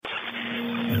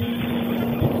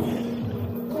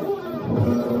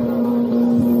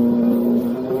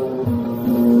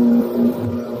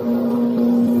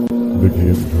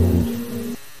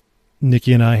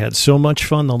Nikki and I had so much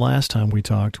fun the last time we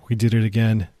talked. We did it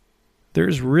again.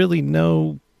 There's really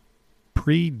no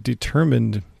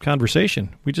predetermined conversation.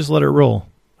 We just let it roll.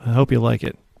 I hope you like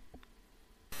it.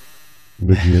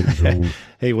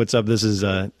 Hey, what's up? This is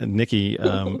Nikki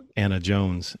Anna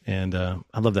Jones, and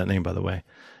I love that name, by the way.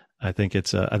 I think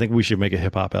it's. I think we should make a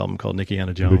hip hop album called Nikki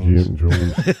Anna Jones.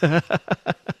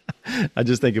 I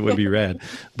just think it would be rad.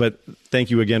 But thank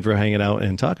you again for hanging out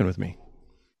and talking with me.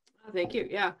 Thank you.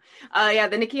 Yeah.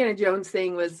 The Nikki Anna Jones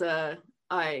thing was,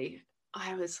 I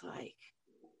was like,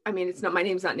 I mean, it's not, my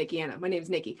name's not Nikki Anna, my name's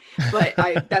Nikki, but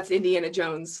that's Indiana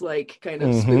Jones, like kind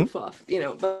of spoof off,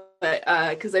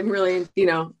 but cause I'm really,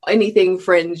 anything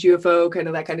Fringe, UFO, kind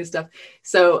of that kind of stuff.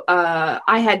 So,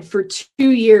 I had for 2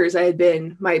 years,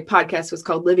 my podcast was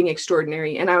called Living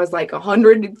Extraordinary, and I was like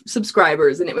 100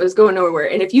 subscribers and it was going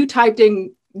nowhere. And if you typed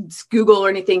in Google or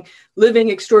anything, Living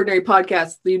Extraordinary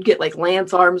podcast, you'd get like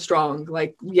Lance Armstrong,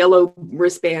 like yellow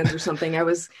wristbands or something. I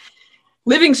was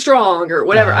Living Strong or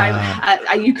whatever.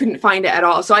 You couldn't find it at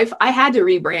all. So I had to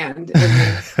rebrand.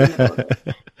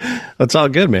 That's all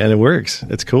good, man. It works.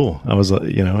 It's cool. I was,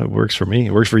 it works for me.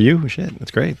 It works for you. Shit.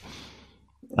 That's great.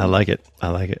 I like it.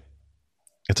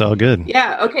 It's all good.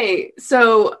 Yeah. Okay.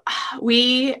 So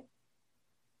we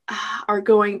are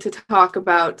going to talk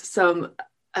about some,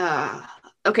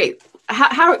 okay.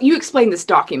 How you explain this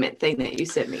document thing that you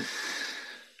sent me?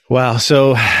 Wow.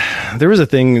 So there was a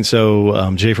thing.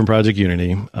 So Jay from Project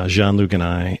Unity, Jean-Luc and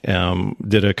I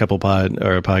did a couple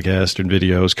podcast and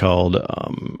videos called,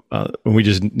 we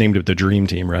just named it the Dream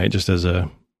Team, right? Just as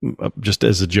a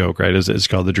joke, right? It's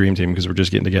called the Dream Team because we're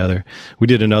just getting together. We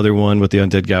did another one with the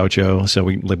Undead Gaucho. So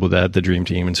we labeled that the Dream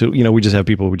Team. And so, we just have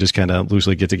people, we just kind of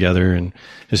loosely get together and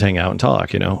just hang out and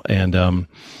talk, and,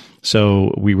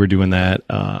 so we were doing that.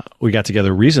 We got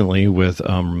together recently with,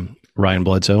 Ryan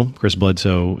Bledsoe, Chris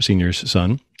Bledsoe Sr.'s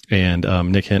son, and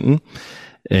Nick Hinton.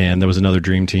 And there was another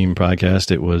Dream Team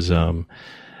podcast. It was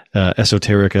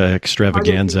Esoterica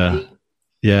Extravaganza.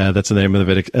 Yeah, that's the name of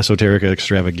it, Esoterica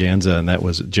Extravaganza. And that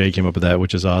was, Jay came up with that,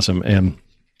 which is awesome. And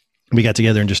we got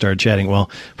together and just started chatting. Well,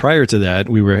 prior to that,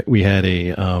 we had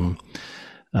a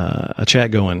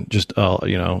chat going, just,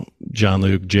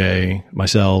 Jean-Luc, Jay,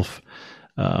 myself,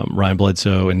 Ryan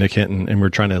Bledsoe and Nick Hinton, and we're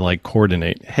trying to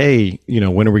coordinate. Hey,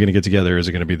 when are we going to get together? Is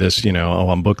it going to be this?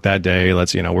 I'm booked that day.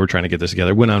 Let's, we're trying to get this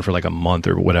together. It went on for like a month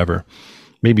or whatever,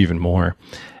 maybe even more.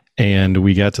 And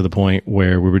we got to the point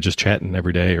where we were just chatting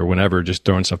every day or whenever, just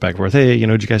throwing stuff back and forth. Hey,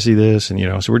 did you guys see this?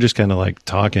 And so we're just kind of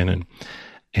talking.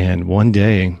 And one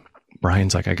day,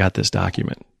 Brian's like, I got this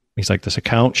document. He's like, this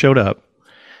account showed up.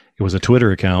 It was a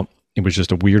Twitter account. It was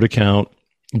just a weird account.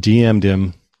 DM'd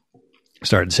him.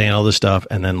 Started saying all this stuff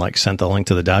and then sent the link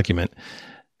to the document.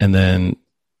 And then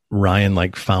Ryan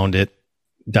found it,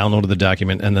 downloaded the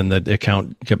document, and then the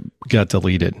account got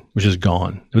deleted, which is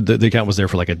gone. The account was there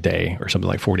for a day or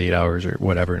something, 48 hours or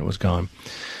whatever, and it was gone.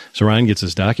 So Ryan gets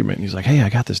this document and he's like, hey, I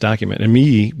got this document. And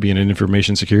me being an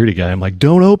information security guy, I'm like,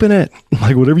 don't open it.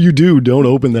 Whatever you do, don't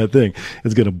open that thing.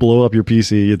 It's going to blow up your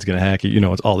PC. It's going to hack it.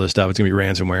 It's all this stuff. It's going to be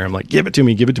ransomware. I'm like, give it to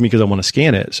me because I want to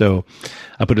scan it. So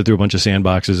I put it through a bunch of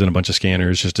sandboxes and a bunch of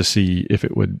scanners just to see if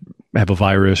it would have a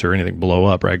virus or anything blow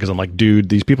up, right? Because I'm like, dude,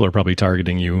 these people are probably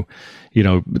targeting you.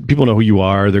 People know who you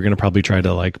are. They're going to probably try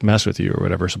to mess with you or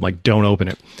whatever. So I'm like, don't open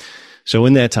it. So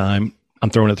in that time, I'm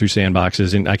throwing it through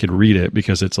sandboxes and I could read it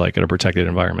because it's in a protected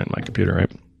environment in my computer,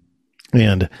 right?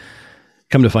 And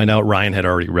come to find out, Ryan had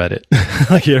already read it.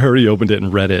 He had already opened it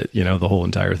and read it, the whole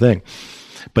entire thing.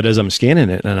 But as I'm scanning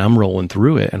it and I'm rolling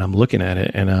through it and I'm looking at it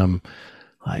and I'm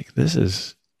like,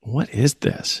 what is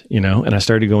this? And I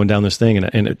started going down this thing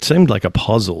and it seemed like a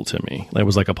puzzle to me. It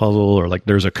was like a puzzle or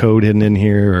there's a code hidden in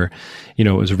here or, it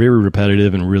was very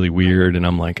repetitive and really weird. And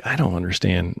I'm like, I don't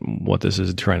understand what this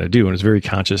is trying to do. And it's very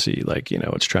conscious-y,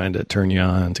 it's trying to turn you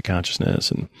on to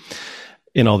consciousness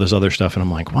and all this other stuff. And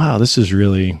I'm like, wow, this is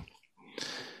really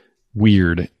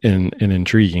weird and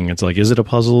intriguing. It's is it a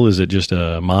puzzle? Is it just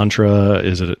a mantra?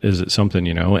 Is it something,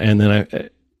 And then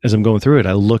as I'm going through it,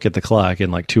 I look at the clock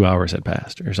and 2 hours had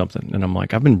passed or something. And I'm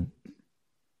like, I've been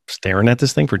staring at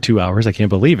this thing for 2 hours. I can't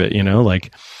believe it.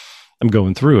 I'm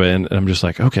going through it and I'm just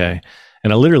like, okay.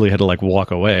 And I literally had to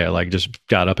walk away. I just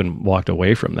got up and walked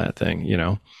away from that thing,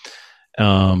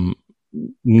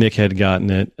 Nick had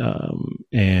gotten it.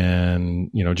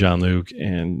 And Jean-Luc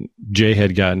and Jay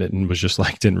had gotten it and was just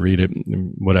didn't read it,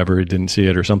 whatever. It didn't see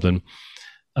it or something.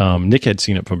 Nick had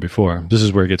seen it from before. This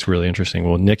is where it gets really interesting.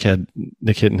 Well, Nick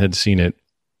Hinton had seen it.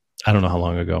 I don't know how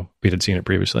long ago. He had seen it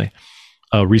previously.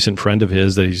 A recent friend of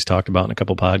his that he's talked about in a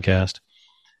couple podcasts,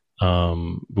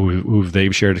 who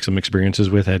they've shared some experiences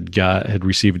with had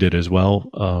received it as well,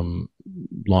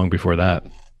 long before that.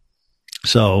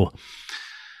 So,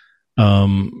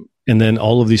 and then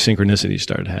all of these synchronicities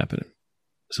started happening.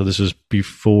 So this was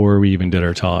before we even did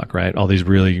our talk, right? All these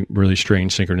really, really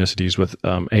strange synchronicities with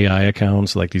AI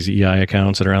accounts, like these EI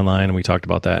accounts that are online, and we talked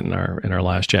about that in our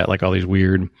last chat. Like all these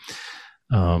weird,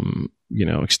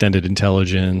 extended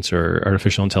intelligence or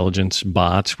artificial intelligence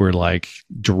bots were like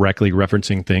directly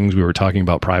referencing things we were talking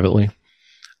about privately.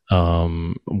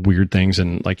 Weird things,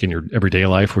 and like in your everyday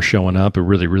life, were showing up.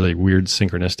 Really, really weird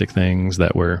synchronistic things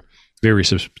that were very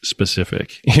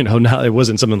specific. Now it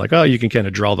wasn't something like, oh, you can kind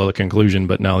of draw the conclusion,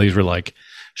 but no, these were like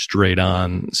straight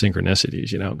on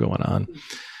synchronicities, going on.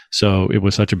 So it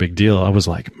was such a big deal. I was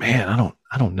like, man,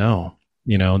 I don't know.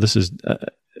 This is,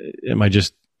 am I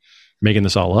just making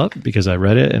this all up because I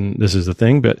read it and this is the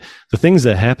thing? But the things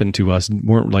that happened to us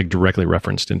weren't like directly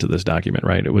referenced into this document,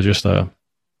 right? It was just it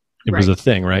was a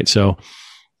thing, right? So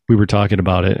we were talking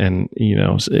about it, and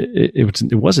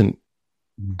it wasn't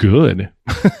good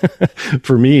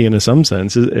for me in some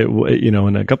sense.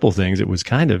 In a couple of things, it was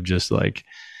kind of just like,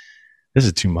 this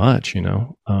is too much,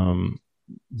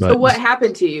 But, so what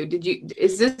happened to you?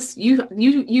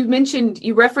 You mentioned,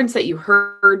 you referenced that you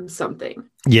heard something.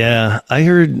 Yeah, I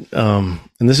heard, and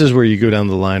this is where you go down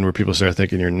the line where people start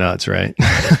thinking you're nuts, right?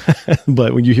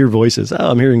 But when you hear voices,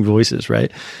 I'm hearing voices,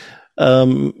 right?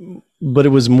 But it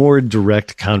was more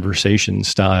direct conversation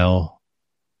style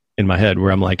in my head,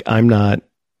 where I'm like, I'm not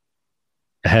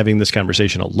having this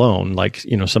conversation alone. Like,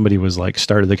 somebody was like,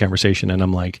 started the conversation, and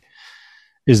I'm like,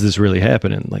 is this really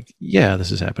happening? Like, yeah,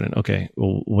 this is happening. Okay,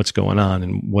 well, what's going on,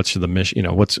 and what's the mission?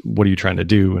 What are you trying to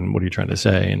do, and what are you trying to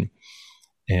say?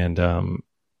 And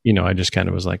I just kind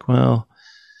of was like, well,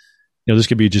 this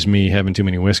could be just me having too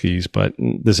many whiskeys, but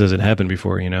this hasn't happened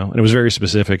before, and it was very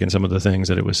specific in some of the things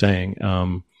that it was saying.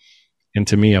 And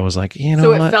to me, I was like,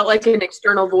 so it felt like an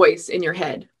external voice in your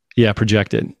head. Yeah,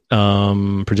 projected,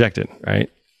 right?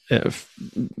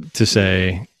 To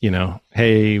say,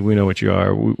 hey, we know what you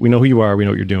are. We know who you are. We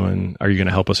know what you're doing. Are you going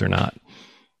to help us or not?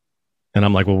 And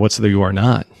I'm like, well, what's the you are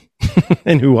not?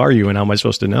 And who are you? And how am I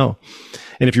supposed to know?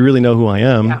 And if you really know who I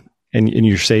am, and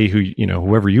you say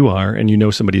whoever you are,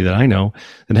 and somebody that I know,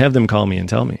 then have them call me and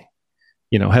tell me.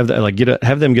 Have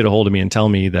them get a hold of me and tell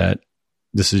me that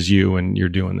this is you and you're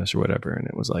doing this or whatever. And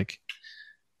it was like,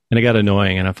 and it got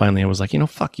annoying. And I was like,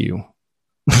 fuck you.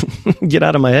 Get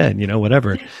out of my head,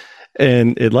 whatever.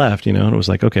 And it left, and it was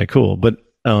like, okay, cool. But,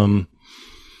 maybe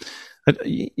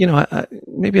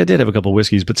I did have a couple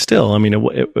whiskeys, but still,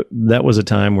 that was a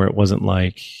time where it wasn't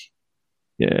like,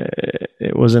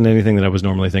 it wasn't anything that I was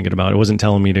normally thinking about. It wasn't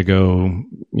telling me to go,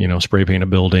 spray paint a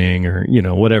building or,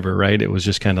 whatever, right? It was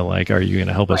just kind of like, are you going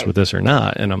to help us with this or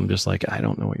not? And I'm just like, I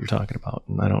don't know what you're talking about.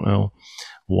 And I don't know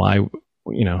why,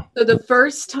 So the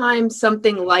first time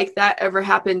something like that ever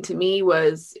happened to me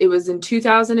was in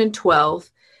 2012.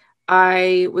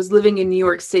 I was living in New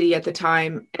York City at the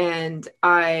time, and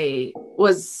I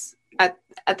was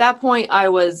at that point, I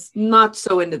was not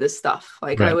so into this stuff.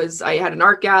 Like, right. I had an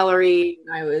art gallery,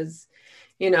 and I was,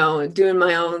 doing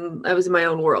my own, I was in my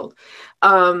own world.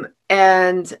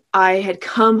 And I had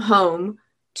come home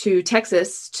to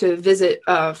Texas to visit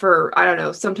for, I don't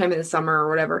know, sometime in the summer or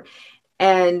whatever.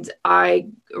 And I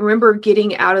remember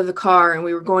getting out of the car, and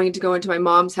we were going to go into my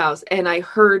mom's house, and I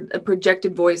heard a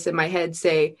projected voice in my head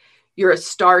say, "You're a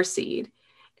starseed."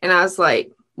 And I was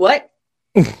like, what?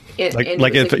 You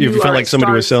felt like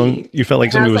somebody was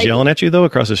yelling at you though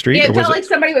across the street? Yeah, it felt like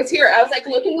somebody was here. I was like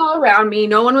looking all around me.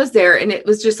 No one was there. And it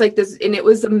was just like this, and it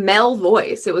was a male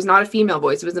voice. It was not a female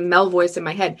voice. It was a male voice in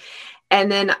my head.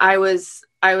 And then I was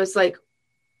like,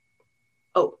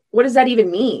 oh, what does that even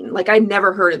mean? Like, I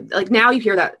never heard of, like, now you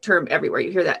hear that term everywhere.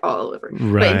 You hear that all over.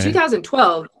 Right. But in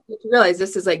 2012, you realize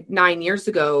this is like 9 years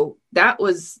ago.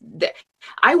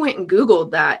 I went and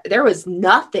Googled that. There was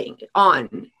nothing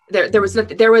on there. There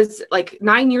was like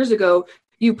 9 years ago,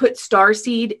 you put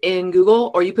starseed in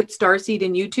Google or you put starseed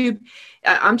in YouTube.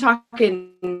 I'm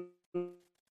talking,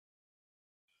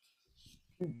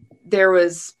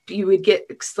 you would get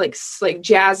like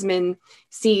jasmine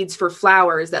seeds for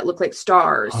flowers that look like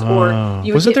stars, or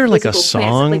you wasn't there like a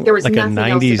song, like there was like nothing a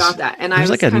 90s, else about that. And there was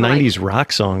like a 90s like,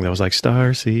 rock song that was like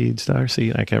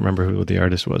Starseed. I can't remember who the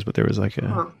artist was, but there was like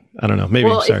I don't know, maybe.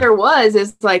 Well, if there was,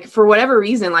 is like, for whatever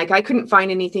reason, like I couldn't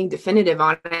find anything definitive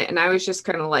on it, and I was just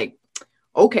kind of like,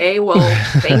 okay, well,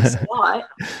 thanks a lot.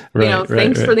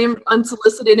 Thanks for the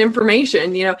unsolicited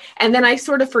information, and then I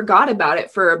sort of forgot about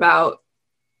it for about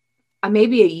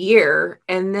maybe a year.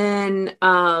 And then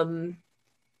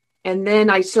And then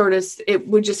it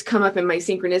would just come up in my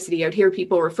synchronicity. I'd hear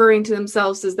people referring to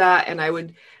themselves as that.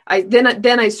 And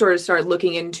then I sort of started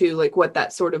looking into like what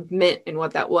that sort of meant and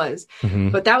what that was. Mm-hmm.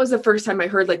 But that was the first time I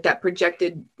heard like that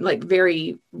projected, like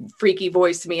very freaky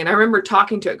voice to me. And I remember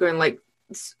talking to it going like,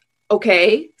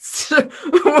 okay,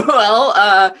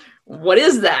 well, what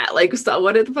is that? Like, so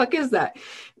what the fuck is that?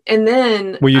 And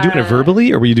then were you doing it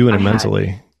verbally or were you doing it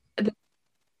mentally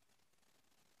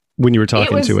when you were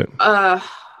talking to it?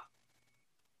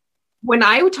 When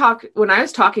I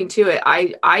was talking to it,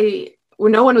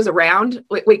 when no one was around,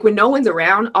 like when no one's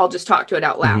around, I'll just talk to it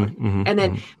out loud. And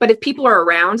then, but if people are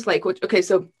around, like, okay,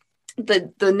 so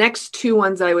the next two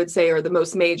ones I would say are the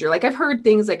most major. Like I've heard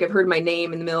things like I've heard my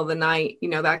name in the middle of the night, you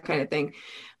know, that kind of thing.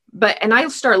 And I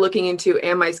start looking into,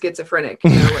 am I schizophrenic? You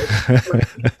know,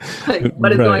 like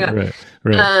what is going on?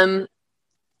 Right.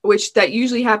 Which that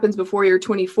usually happens before you're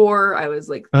 24. I was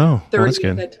like 30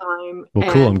 at that time.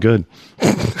 Well, cool. I'm good.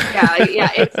 Yeah.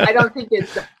 I don't think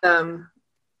it's,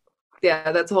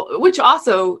 that's which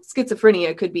also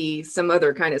schizophrenia could be some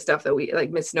other kind of stuff that we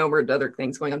like misnomered other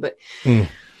things going on, but I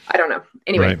don't know.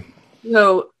 Anyway,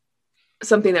 so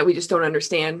something that we just don't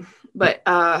understand, but,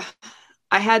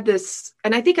 I had this,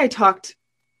 and I think I don't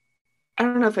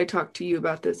know if I talked to you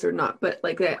about this or not, but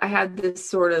like I had this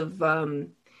sort of, my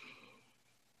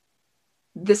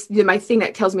thing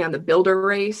that tells me on the builder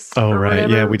race. Oh, right.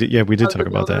 Whatever, yeah, we did. Yeah, we did talk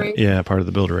about that. Race. Yeah. Part of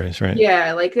the builder race. Right.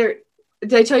 Yeah. Like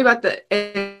did I tell you about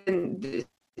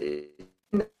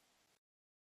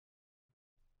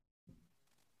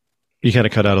you kind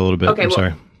of cut out a little bit. Okay, I'm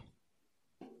sorry.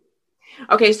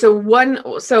 Okay. So one,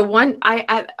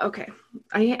 I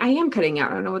am cutting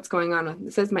out. I don't know what's going on.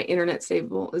 It says my internet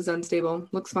is unstable.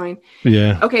 Looks fine.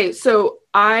 Yeah. Okay. So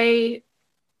I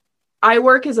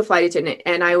work as a flight attendant,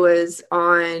 and I was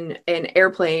on an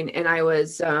airplane, and I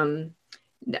was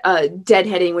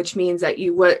deadheading, which means that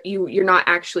you're not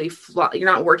actually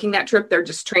you're not working that trip. They're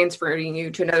just transferring you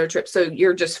to another trip. So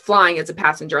you're just flying as a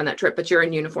passenger on that trip, but you're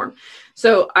in uniform.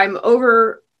 So I'm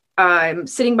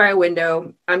sitting by a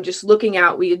window. I'm just looking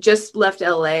out. We had just left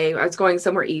LA. I was going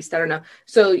somewhere east. I don't know.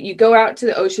 So you go out to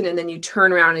the ocean and then you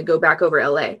turn around and go back over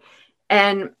LA.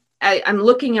 And I'm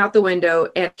looking out the window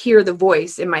and hear the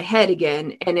voice in my head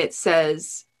again. And it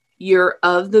says, "You're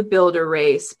of the builder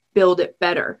race, build it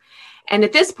better." And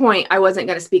at this point, I wasn't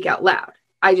going to speak out loud.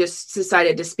 I just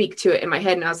decided to speak to it in my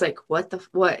head. And I was like, what?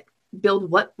 Build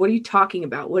what? What are you talking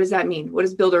about? What does that mean? What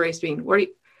does builder race mean?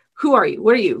 Who are you?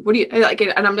 What are you? What do you like?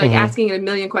 And I'm like asking it a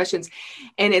million questions.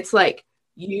 And it's like,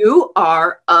 you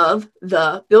are of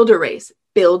the builder race,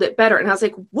 build it better. And I was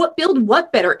like, build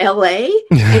what better? LA?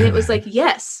 And it was like,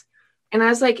 yes. And I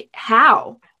was like,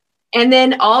 how? And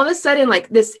then all of a sudden, like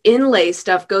this inlay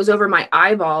stuff goes over my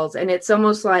eyeballs. And it's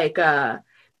almost like,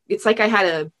 it's like I had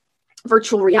a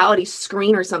virtual reality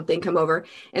screen or something come over.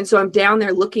 And so I'm down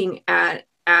there looking at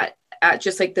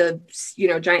just like the,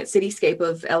 giant cityscape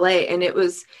of LA. And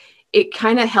it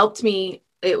kind of helped me.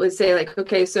 It would say like,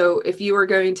 okay, so if you were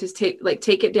going to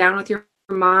take it down with your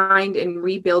mind and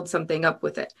rebuild something up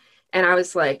with it. And I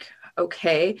was like,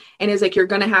 okay. And it's like, you're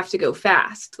going to have to go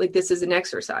fast. Like, this is an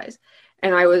exercise.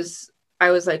 And I was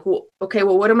like, well, okay,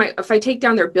 well, if I take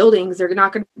down their buildings, they're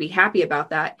not going to be happy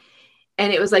about that.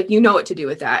 And it was like, you know what to do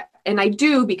with that. And I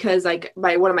do, because like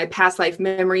by one of my past life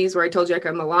memories where I told you like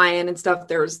I'm a lion and stuff,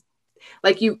 there's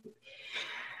like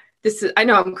I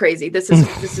know I'm crazy. This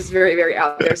is very, very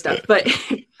out there stuff. But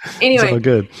anyway, it's all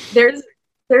good. There's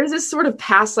this sort of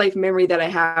past life memory that I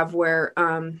have where,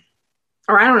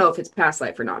 or I don't know if it's past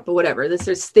life or not, but whatever.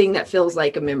 This thing that feels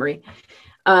like a memory,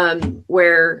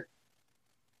 where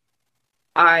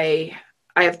I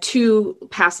have two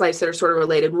past lives that are sort of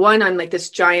related. One, I'm like this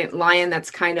giant lion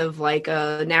that's kind of like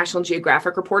a National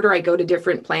Geographic reporter. I go to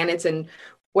different planets, and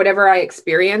whatever I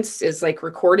experience is like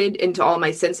recorded into all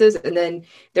my senses. And then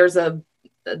there's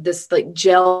this like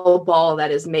gel ball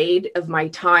that is made of my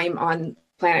time on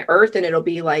planet Earth, and it'll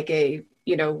be like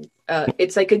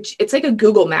it's like a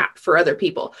Google map for other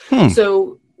people.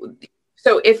 So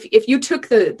if you took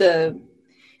the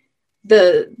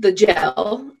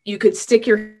gel, you could stick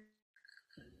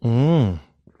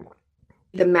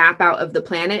the map out of the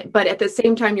planet, but at the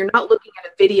same time, you're not looking at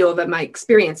a video of my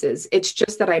experiences. It's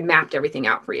just that I mapped everything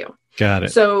out for you. Got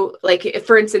it. So like,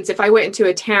 for instance, if I went into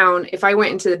a town, if I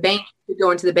went into the bank, you could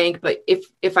go into the bank. But if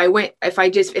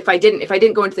I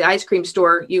didn't go into the ice cream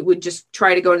store, you would just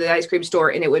try to go into the ice cream store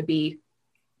and it would be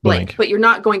blank. But you're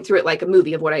not going through it like a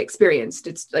movie of what I experienced.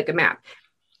 It's like a map.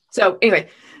 So anyway,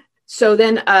 so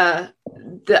then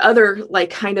the other like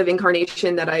kind of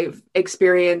incarnation that I've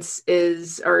experienced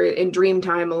or in dream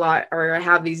time a lot, or I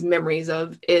have these memories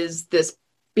of, is this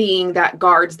being that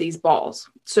guards these balls.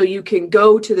 So you can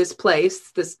go to this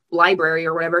place, this library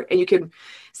or whatever, and you can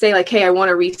say like, hey, I want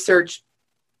to research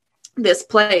this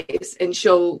place, and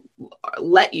she'll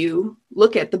let you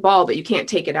look at the ball, but you can't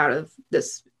take it out of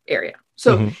this area.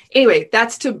 So anyway,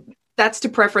 that's to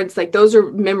preference. Like those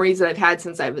are memories that I've had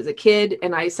since I was a kid.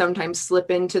 And I sometimes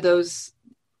slip into those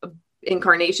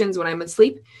incarnations when I'm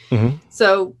asleep.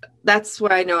 So that's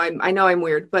why I know I'm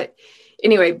weird. But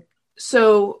anyway,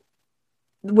 so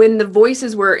when the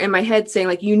voices were in my head saying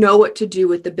like, you know what to do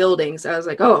with the buildings, I was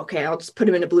like, oh, okay, I'll just put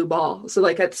them in a blue ball. So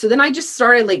like, so then I just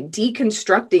started like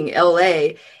deconstructing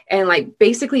LA and like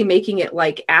basically making it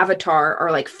like Avatar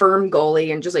or like Firm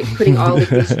Gully, and just like putting all of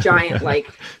these giant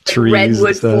like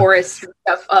redwood forest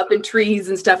stuff up and trees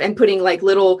and stuff, and putting like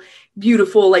little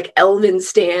beautiful like elven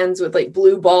stands with like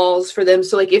blue balls for them.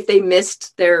 So like if they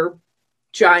missed their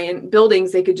giant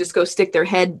buildings, they could just go stick their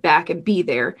head back and be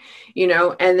there, you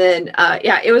know? And then,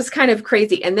 it was kind of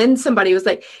crazy. And then somebody was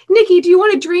like, Nikki, do you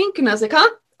want a drink? And I was like, huh?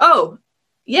 Oh,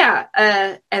 yeah.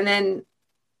 And then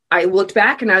I looked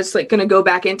back and I was like, going to go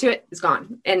back into it. It's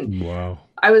gone. And wow.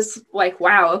 I was like,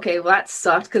 wow, okay, well that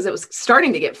sucked, because it was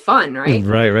starting to get fun. Right.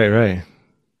 Right.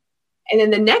 And then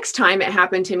the next time it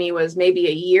happened to me was maybe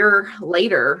a year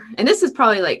later. And this is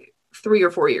probably like 3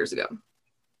 or 4 years ago.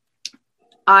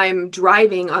 I'm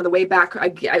driving on the way back.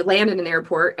 I land in an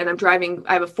airport and I'm driving.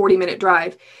 I have a 40-minute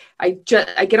drive. I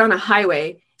get on a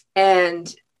highway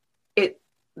and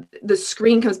the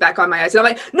screen comes back on my eyes. And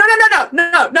I'm like,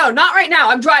 no, not right now.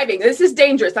 I'm driving. This is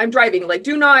dangerous. I'm driving. Like,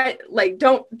 do not, like,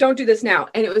 don't do this now.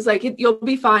 And it was like, you'll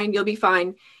be fine. You'll be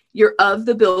fine. You're of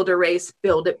the builder race.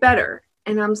 Build it better.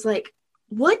 And I was like,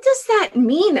 what does that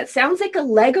mean? That sounds like a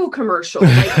Lego commercial.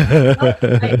 Like,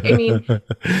 I mean,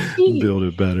 build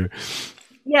it better.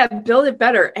 Yeah, build it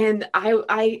better. And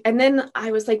then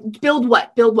I was like, build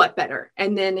what better?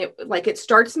 And then it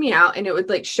starts me out, and it would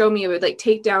like show me, it would like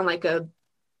take down like a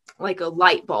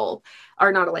light bulb,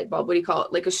 or not a light bulb, what do you call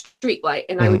it? Like a street light.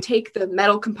 And I would take the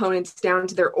metal components down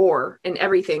to their ore and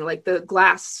everything, like the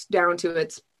glass down to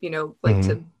its, like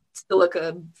to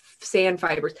silica sand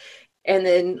fibers. And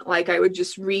then like, I would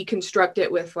just reconstruct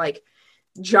it with like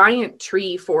giant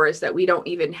tree forests that we don't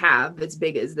even have as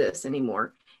big as this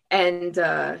anymore. And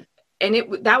that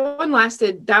one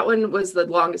was the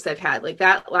longest I've had. Like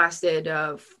that lasted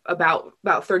about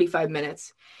 35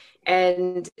 minutes.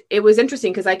 And it was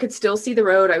interesting because I could still see the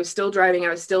road. I was still driving. I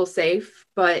was still safe,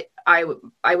 but I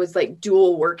was like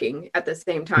dual working at the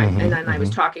same time. And then I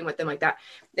was talking with them like that.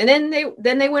 And then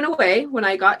they went away when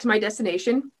I got to my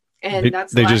destination. And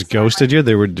they just ghosted you.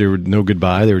 They were no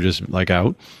goodbye. They were just like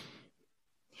out.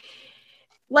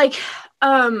 Like,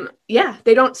 yeah,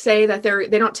 they don't say that they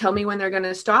don't tell me when they're going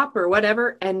to stop or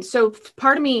whatever. And so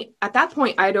part of me at that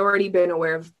point, I'd already been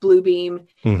aware of Bluebeam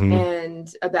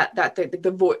and about that,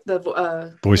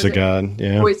 the voice of God.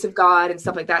 Yeah. Voice of God and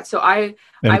stuff like that. So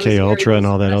MK Ultra and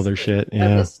all that other shit.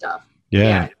 Yeah. This stuff.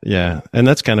 Yeah. And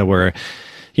that's kind of where,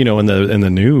 in the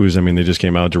news, I mean, they just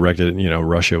came out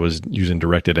Russia was using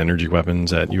directed energy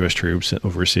weapons at U.S. troops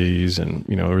overseas. And,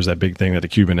 there was that big thing at the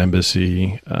Cuban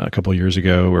embassy a couple of years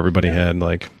ago where everybody had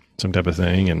like some type of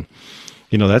thing. And,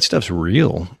 that stuff's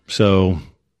real. So.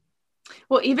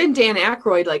 Well, even Dan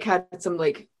Aykroyd like had some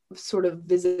like sort of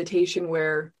visitation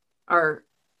where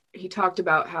he talked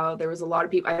about how there was a lot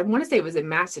of people, I want to say it was in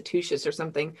Massachusetts or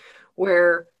something,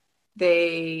 where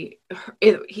he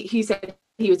said,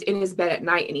 he was in his bed at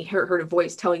night and he heard a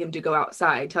voice telling him to go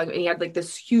outside, and he had like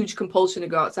this huge compulsion to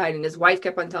go outside, and his wife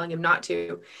kept on telling him not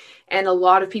to. And a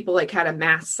lot of people like had a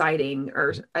mass sighting,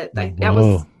 or I think it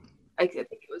was,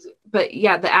 but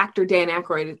yeah, the actor Dan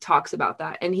Aykroyd talks about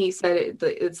that. And he said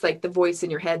it's like the voice in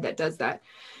your head that does that.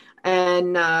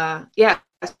 And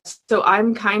so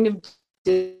I'm kind of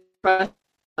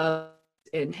distrustful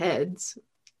in heads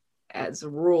as a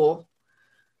rule.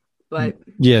 But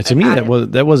yeah, to me, that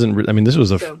wasn't, I mean, this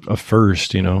was a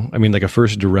first, I mean, like a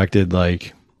first directed,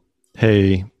 like,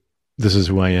 hey, this is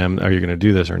who I am. Are you going to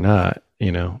do this or not?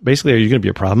 Basically, are you going to be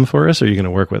a problem for us? Or are you going to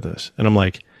work with us? And I'm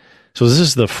like, so this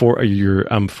is the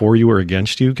I'm for you or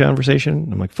against you conversation.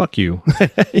 I'm like, fuck you.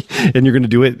 And you're going to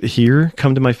do it here?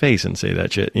 Come to my face and say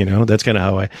that shit. That's kind of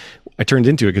how I turned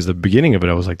into it. Because the beginning of it,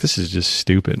 I was like, this is just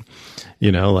stupid.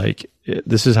 Like,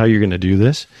 this is how you're going to do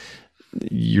this.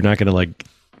 You're not going to like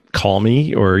call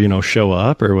me or, show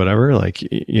up or whatever. Like,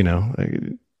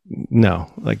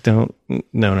 no, like don't,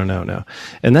 no.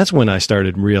 And that's when I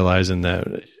started realizing that,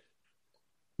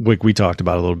 like we talked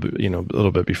about a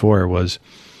little bit before, was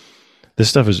this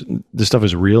stuff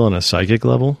is real on a psychic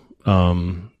level.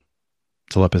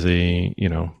 Telepathy,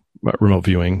 remote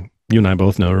viewing, You and I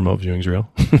both know remote viewing's real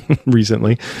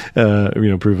recently,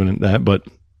 proven that, but,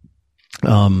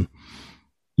 but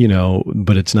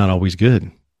it's not always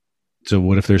good. So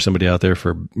what if there's somebody out there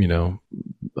for,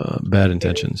 bad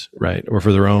intentions, right? Or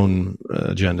for their own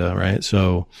agenda, right?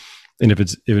 So, and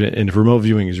if remote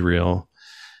viewing is real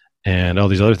and all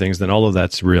these other things, then all of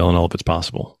that's real and all of it's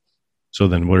possible. So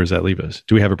then where does that leave us?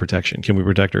 Do we have a protection? Can we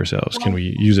protect ourselves? Can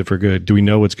we use it for good? Do we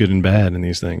know what's good and bad in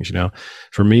these things?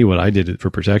 For me, what I did for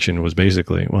protection was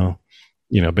basically told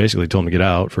them to get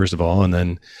out, first of all. And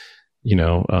then,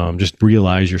 just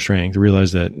realize your strength,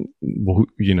 realize that,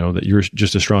 that you're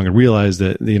just as strong, and realize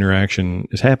that the interaction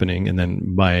is happening. And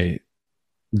then by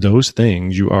those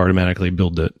things, you automatically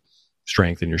build that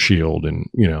strength in your shield, and,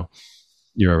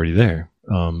 you're already there.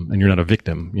 And you're not a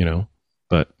victim,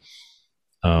 but,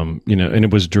 and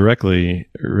it was directly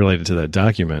related to that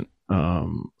document.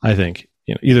 I think,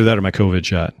 either that or my COVID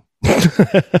shot.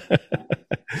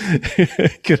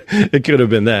 it could have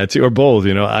been that too, or both,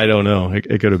 I don't know.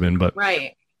 It could have been, but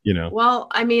right. Well,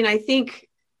 I mean, I think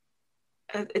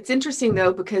it's interesting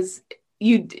though, because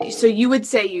you would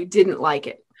say you didn't like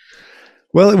it.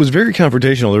 Well, it was very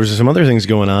confrontational. There was some other things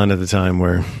going on at the time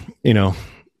where,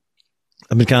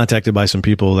 I've been contacted by some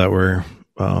people that were,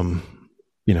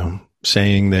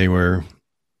 saying they were,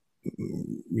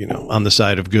 on the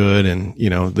side of good, and,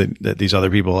 that these other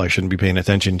people I shouldn't be paying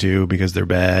attention to because they're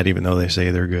bad, even though they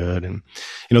say they're good. And,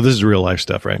 this is real life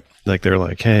stuff, right? Like, they're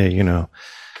like, hey,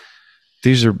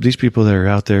 these people that are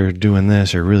out there doing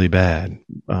this are really bad.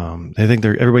 They think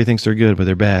everybody thinks they're good, but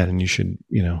they're bad. And you should,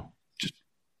 just,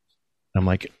 I'm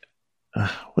like,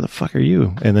 what the fuck are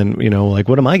you? And then,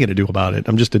 what am I going to do about it?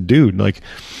 I'm just a dude. Like,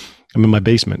 I'm in my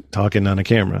basement talking on a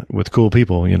camera with cool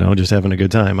people, just having a good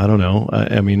time. I don't know.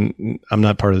 I mean, I'm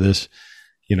not part of this,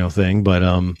 thing, but,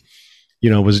 it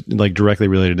was like directly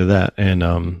related to that.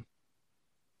 And,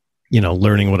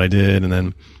 learning what I did. And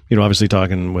then, obviously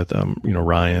talking with,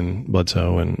 Ryan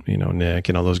Bledsoe and, Nick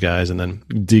and all those guys, and then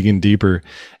digging deeper.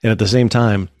 And at the same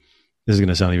time, this is going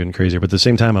to sound even crazier, but at the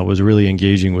same time, I was really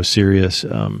engaging with Sirius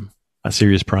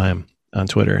Prime on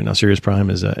Twitter. And now Sirius Prime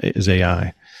is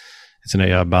AI. It's an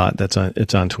AI bot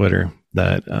it's on Twitter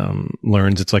that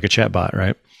learns. It's like a chat bot,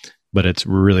 right? But it's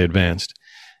really advanced,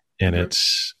 and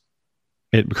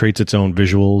it creates its own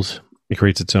visuals. It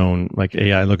creates its own like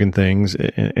AI looking things.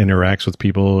 It interacts with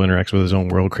people, interacts with its own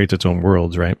world, creates its own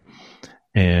worlds, right?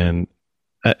 And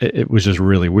it was just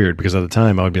really weird, because at the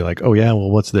time I would be like, oh yeah,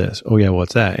 well, what's this? Oh yeah,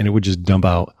 what's that? And it would just dump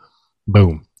out,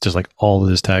 boom, just like all of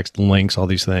this text, links, all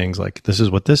these things. Like, this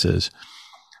is what this is.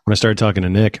 When I started talking to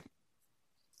Nick,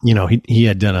 he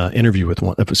had done an interview with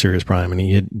Sirius Prime, and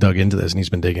he had dug into this, and he's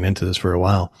been digging into this for a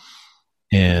while.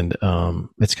 And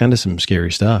it's kind of some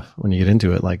scary stuff when you get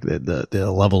into it, like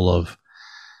the level of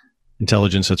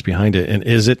intelligence that's behind it. And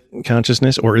is it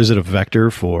consciousness, or is it a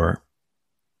vector for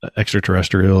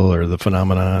extraterrestrial or the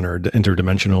phenomenon or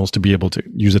interdimensionals to be able to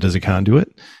use it as a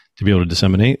conduit to be able to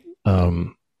disseminate?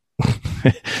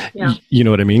 Yeah. You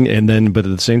know what I mean? And then, but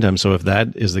at the same time, so if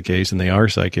that is the case and they are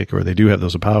psychic, or they do have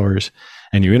those powers,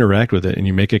 and you interact with it and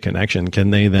you make a connection, can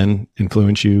they then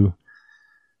influence you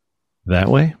that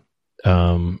way?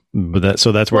 But that's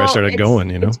where I started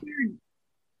going, It's weird.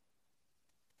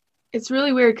 It's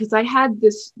really weird, because I had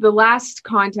the last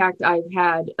contact I've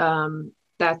had,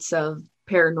 that's a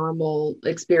paranormal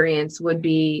experience, would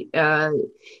be,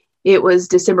 it was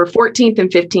December 14th and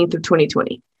 15th of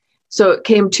 2020. So it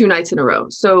came 2 nights in a row.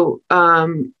 So,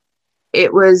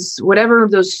 it was whatever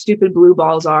those stupid blue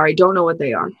balls are. I don't know what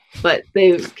they are, but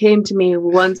they came to me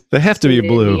once. They have to be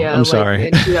blue. I'm sorry.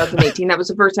 In 2018. That was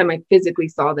the first time I physically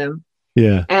saw them.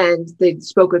 Yeah. And they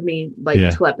spoke with me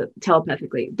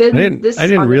telepathically. Then I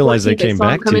didn't realize they came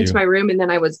back to you. Come into my room, and then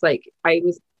I was like, why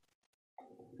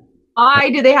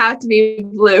do they have to be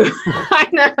blue? I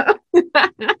know.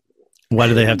 Why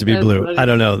do they have to be blue? Funny. I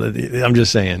don't know. I'm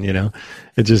just saying,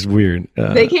 it's just weird.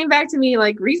 They came back to me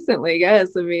like recently, I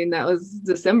guess. I mean, that was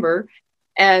December.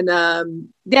 And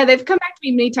they've come back to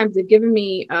me many times. They've given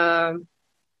me,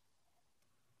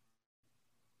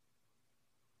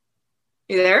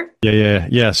 you there?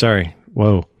 Yeah. Sorry.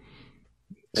 Whoa.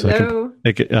 Hello.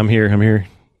 I'm here.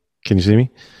 Can you see me?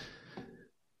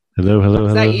 Hello.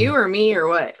 Is that you or me or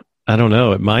what? I don't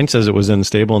know. Mine says it was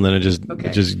unstable, and then it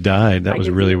just died. That was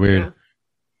really weird. Yeah.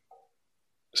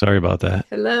 Sorry about that.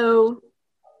 Hello.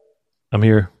 I'm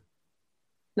here.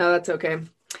 No, that's okay.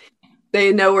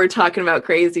 They know we're talking about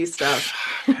crazy stuff.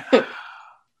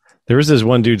 There was this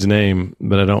one dude's name,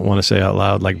 but I don't want to say out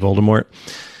loud, like Voldemort.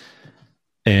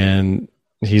 And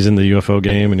he's in the UFO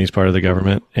game, and he's part of the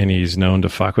government, and he's known to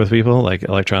fuck with people, like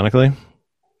electronically.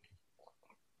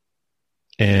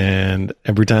 And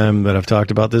every time that I've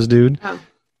talked about this dude,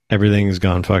 everything's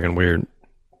gone fucking weird.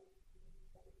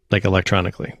 Like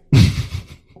electronically.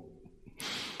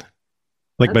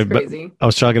 Like crazy. I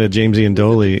was talking to James Ian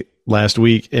Doley last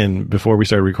week, and before we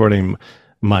started recording,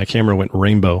 my camera went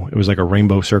rainbow. It was like a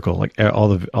rainbow circle. Like all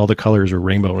the colors were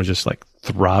rainbow. It was just like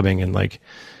throbbing, and like it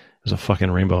was a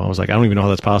fucking rainbow. I was like, I don't even know how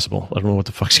that's possible. I don't know what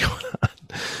the fuck's going on.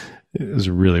 It was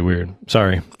really weird.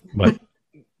 Sorry, but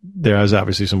there was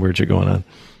obviously some weird shit going on.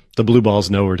 The blue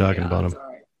balls know we're talking about them.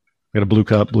 Right. Got a blue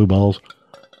cup, blue balls.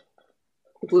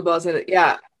 Blue balls in it,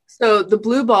 yeah. So the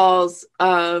blue balls.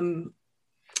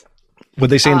 What'd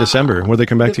they say in December? What'd they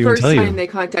come back to you and tell you? The first time they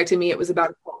contacted me, it was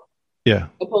about a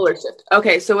polar shift.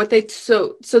 Okay, so what they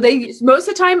so they most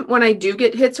of the time when I do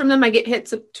get hits from them, I get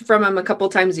hits from them a couple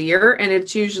times a year, and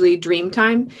it's usually dream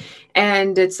time,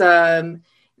 and it's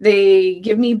they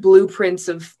give me blueprints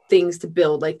of things to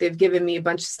build. Like they've given me a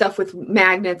bunch of stuff with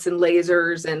magnets and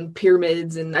lasers and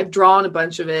pyramids, and I've drawn a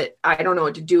bunch of it. I don't know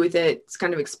what to do with it. It's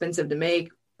kind of expensive to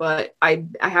make, but I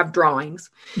have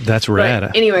drawings. That's rad.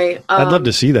 But anyway, I'd love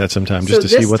to see that sometime, just to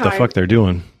see what the fuck they're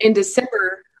doing in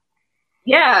December.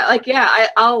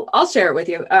 I'll share it with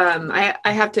you. I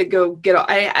have to go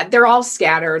get. They're all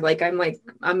scattered. Like I'm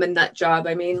a nut job.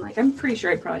 I mean, like I'm pretty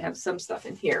sure I probably have some stuff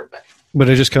in here, but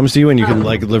it just comes to you and you can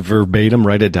like verbatim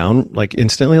write it down like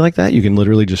instantly like that. You can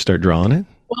literally just start drawing it.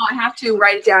 Well, I have to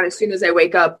write it down as soon as I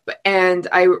wake up, and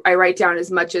I write down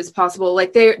as much as possible.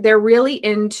 Like they're really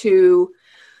into.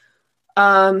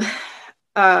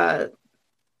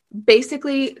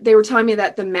 Basically they were telling me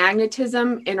that the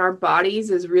magnetism in our bodies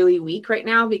is really weak right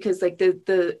now because like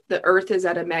the earth is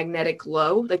at a magnetic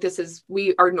low. Like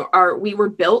we were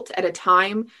built at a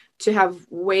time to have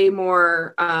way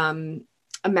more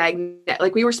a magnet.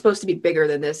 Like we were supposed to be bigger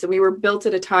than this, and we were built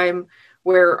at a time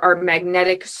where our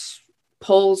magnetic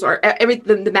poles are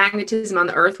the magnetism on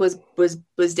the earth was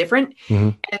different. Mm-hmm.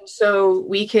 And so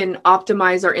we can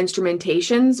optimize our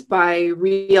instrumentations by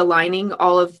realigning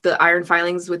all of the iron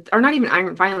filings or not even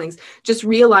iron filings, just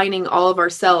realigning all of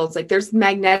our cells. Like there's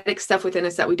magnetic stuff within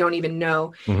us that we don't even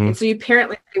know. Mm-hmm. And so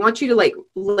apparently they want you to like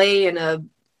lay in a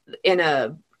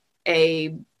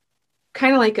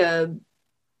kind of like a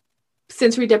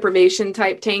sensory deprivation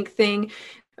type tank thing,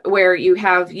 where you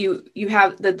have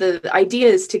the idea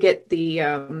is to get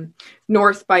the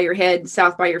north by your head,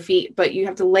 south by your feet, but you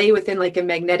have to lay within like a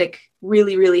magnetic,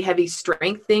 really, really heavy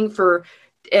strength thing for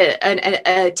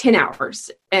 10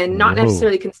 hours, and not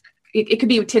necessarily it could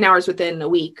be 10 hours within a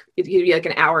week. It could be like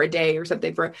an hour a day or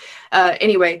something for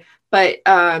anyway, but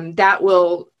that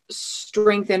will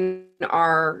strengthen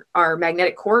our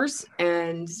magnetic cores,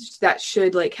 and that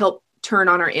should like help turn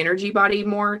on our energy body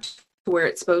more to where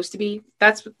it's supposed to be.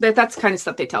 That's kind of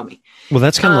stuff they tell me. Well,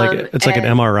 that's kind of like it's like an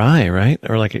MRI, right?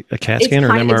 Or like a CAT scan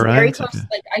or an MRI. It's very close.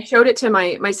 Like I showed it to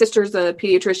my sister's a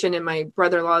pediatrician and my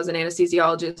brother-in-law is an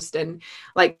anesthesiologist, and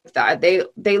like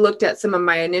they looked at some of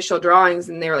my initial drawings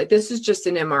and they were like, "This is just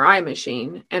an MRI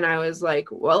machine." And I was like,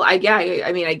 "Well, I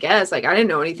guess like I didn't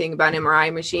know anything about an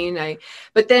MRI machine."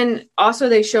 But then also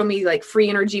they show me like free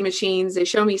energy machines. They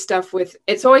show me stuff with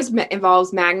it's always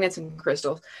involves magnets and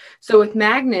crystals. So with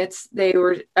magnets, they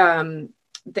were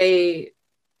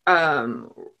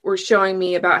showing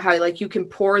me about how like you can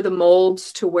pour the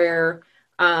molds to where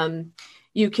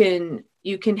you can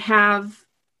have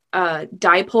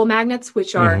dipole magnets,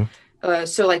 which are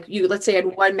so like let's say I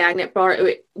had one magnet bar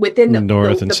within the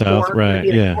north and south, right?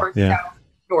 Yeah, south,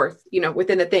 north,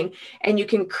 within the thing, and you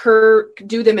can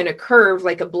do them in a curve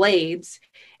like a blades.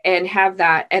 And have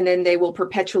that, and then they will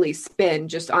perpetually spin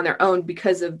just on their own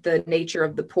because of the nature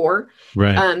of the pore.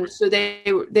 Right. So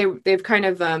they've kind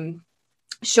of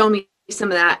shown me some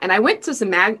of that, and I went to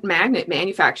some magnet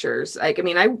manufacturers. Like, I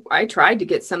mean, I tried to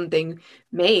get something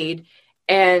made,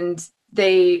 and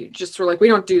they just were like, "We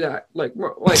don't do that." Like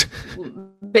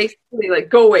basically, like,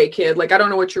 "Go away, kid." Like, I don't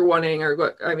know what you're wanting, or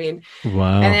what. I mean,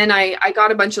 wow. And then I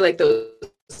got a bunch of like those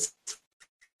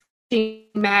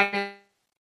magnets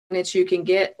you can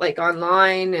get like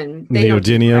online, and they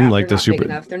neodymium, like the super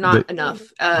enough. They're not enough.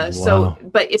 So,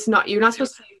 but it's not. You're not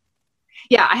supposed to.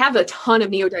 Yeah, I have a ton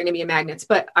of neodymium magnets,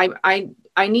 but I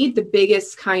need the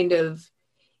biggest kind of.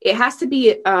 It has to be.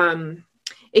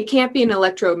 It can't be an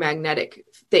electromagnetic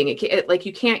thing. You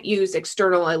can't use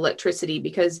external electricity,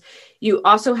 because you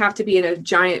also have to be in a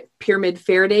giant pyramid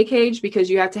Faraday cage, because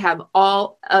you have to have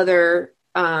all other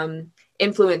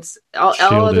influence, all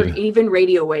other, even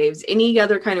radio waves, any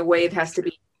other kind of wave has to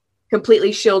be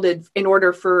completely shielded in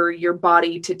order for your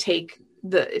body to take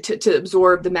to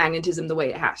absorb the magnetism the way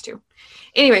it has to.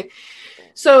 Anyway,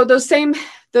 so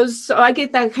so I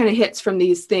get that kind of hits from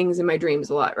these things in my dreams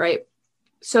a lot, right?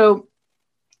 So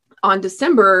on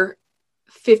December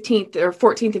 15th or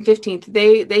 14th and 15th,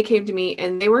 they came to me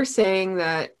and they were saying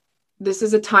that this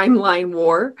is a timeline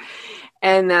war,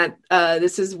 and that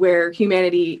this is where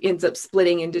humanity ends up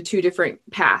splitting into two different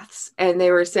paths. And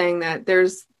they were saying that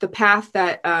there's the path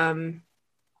that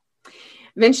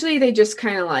eventually they just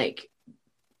kind of like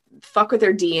fuck with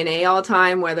their DNA all the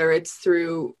time, whether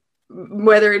through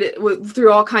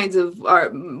all kinds of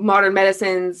modern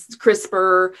medicines,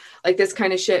 CRISPR, like this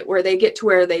kind of shit, where they get to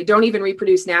where they don't even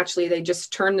reproduce naturally. They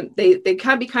just turn them, they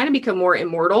kind of become more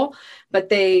immortal, but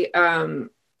they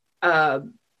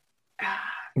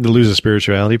lose the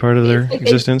spirituality part of their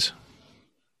existence.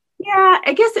 Yeah,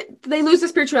 I guess they lose the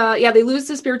spirituality. Yeah, they lose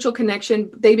the spiritual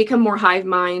connection. They become more hive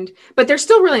mind, but they're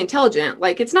still really intelligent.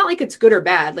 Like, it's not like it's good or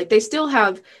bad. Like, they still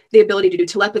have the ability to do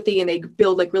telepathy and they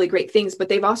build like really great things, but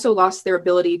they've also lost their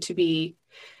ability to be.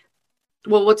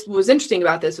 Well, what was interesting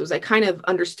about this was I kind of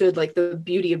understood like the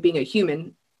beauty of being a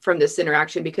human from this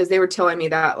interaction, because they were telling me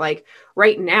that like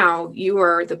right now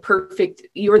you're at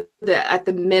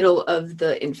the middle of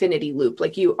the infinity loop.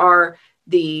 Like, you are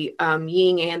the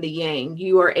yin and the yang.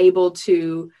 You are able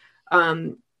to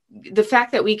the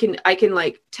fact that I can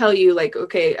like tell you like,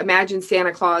 okay, imagine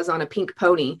Santa Claus on a pink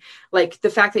pony. Like,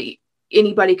 the fact that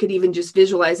anybody could even just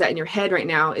visualize that in your head right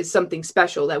now is something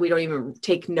special that we don't even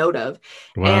take note of.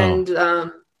 Wow.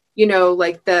 And you know,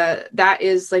 like that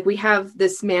is like, we have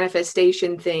this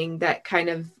manifestation thing that kind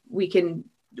of we can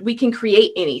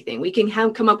create anything. We can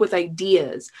come up with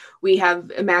ideas. We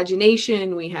have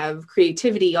imagination, we have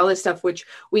creativity, all this stuff, which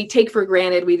we take for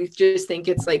granted. We just think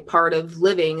it's like part of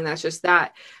living, and that's just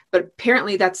that. But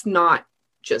apparently that's not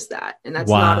just that. And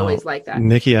that's not always like that.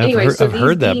 Nikki, I've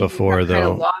heard that before,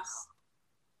 though.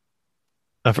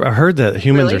 I've heard that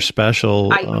humans are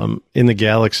special in the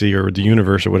galaxy or the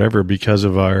universe or whatever because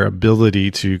of our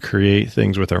ability to create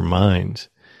things with our minds.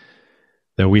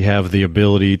 That we have the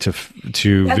ability to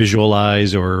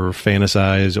visualize or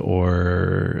fantasize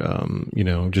or, you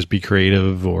know, just be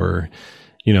creative or,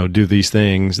 you know, do these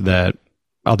things that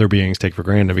other beings take for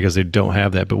granted because they don't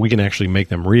have that. But we can actually make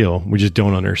them real. We just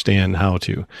don't understand how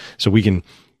to. So we can,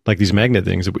 like these magnet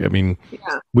things, I mean,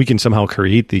 we can somehow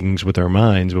create things with our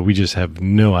minds, but we just have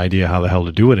no idea how the hell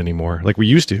to do it anymore. Like we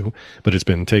used to, but it's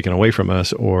been taken away from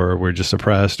us, or we're just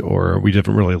suppressed, or we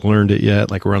haven't really learned it yet.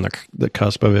 Like we're on the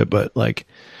cusp of it. But like,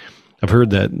 I've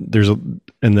heard that there's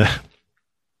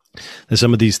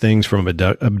some of these things from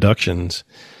abductions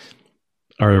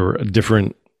are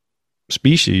different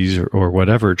species or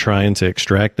whatever trying to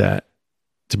extract that,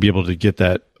 to be able to get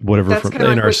that whatever from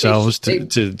in ourselves to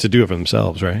do it for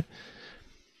themselves, right?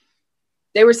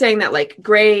 They were saying that like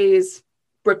grays,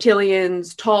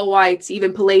 reptilians, tall whites,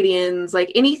 even Palladians,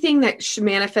 like anything that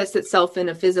manifests itself in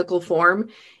a physical form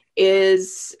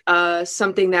is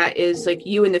something that is like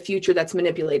you in the future that's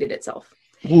manipulated itself.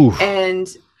 Oof. And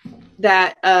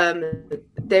that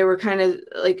they were kind of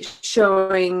like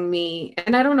showing me,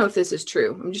 and I don't know if this is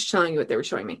true, I'm just telling you what they were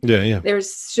showing me. Yeah. They were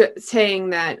saying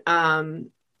that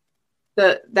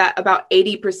that about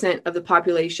 80% of the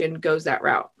population goes that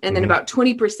route, and then about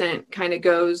 20% kind of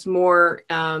goes more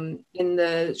in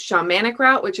the shamanic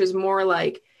route, which is more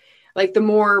like the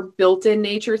more built-in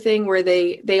nature thing, where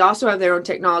they also have their own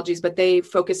technologies, but they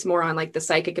focus more on like the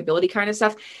psychic ability kind of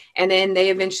stuff, and then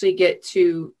they eventually get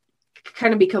to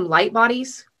kind of become light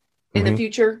bodies in the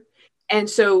future. And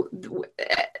so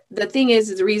the thing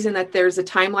is the reason that there's a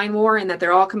timeline war and that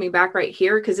they're all coming back right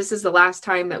here, because this is the last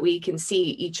time that we can see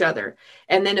each other.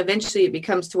 And then eventually it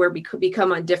becomes to where we could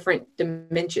become on different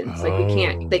dimensions. Like we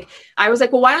can't, like, I was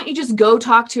like, well, why don't you just go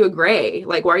talk to a gray?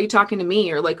 Like, why are you talking to me?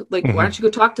 Or like, why don't you go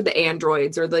talk to the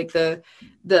androids or like the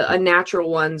unnatural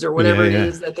ones or whatever it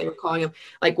is that they were calling them?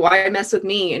 Like, why mess with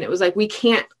me? And it was like, we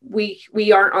can't,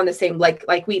 we aren't on the same,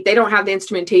 they don't have the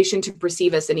instrumentation to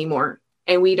perceive us anymore.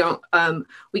 And we don't,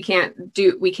 we can't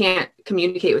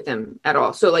communicate with them at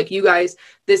all. So like, you guys,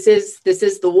 this is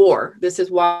the war. This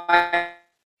is why.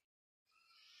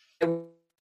 And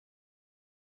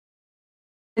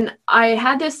I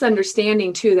had this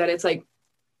understanding too, that it's like,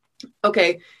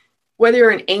 okay, whether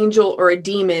you're an angel or a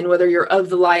demon, whether you're of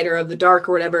the light or of the dark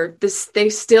or whatever, they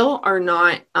still are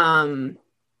not,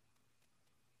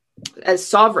 as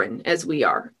sovereign as we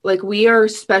are. Like, we are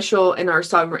special in our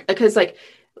sovereign, because like,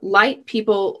 light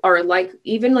people are like,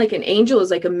 even like an angel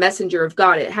is like a messenger of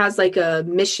God. It has like a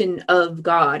mission of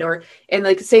God, and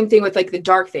like the same thing with like the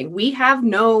dark thing. We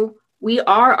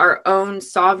are our own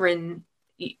sovereign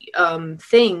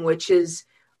thing, which is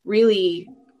really,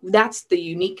 that's the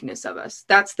uniqueness of us.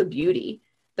 That's the beauty.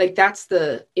 Like that's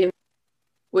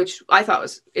which I thought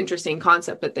was interesting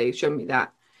concept, but they showed me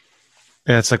that.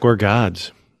 Yeah. It's like we're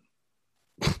gods.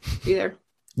 Either.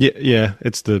 Yeah, yeah,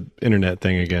 it's the internet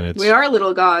thing again. We It's are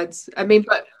little gods. I mean,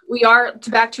 but we are, to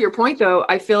back to your point though,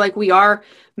 I feel like we are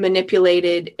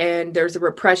manipulated, and there's a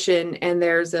repression, and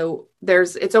there's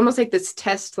it's almost like this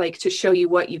test, like to show you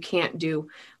what you can't do.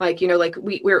 Like, like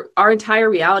we're our entire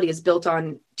reality is built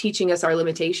on teaching us our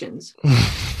limitations.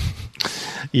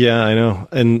 yeah, I know.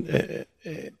 And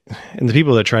the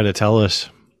people that try to tell us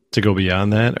to go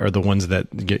beyond that are the ones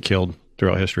that get killed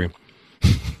throughout history.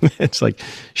 It's like,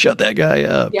 shut that guy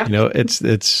up. Yeah.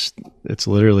 It's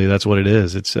literally, that's what it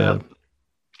is. It's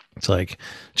like,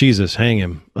 Jesus, hang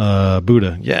him.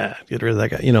 Buddha, yeah, get rid of that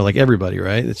guy. Like everybody,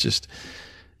 right? It's just,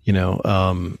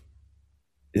 but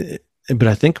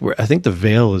I think the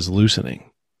veil is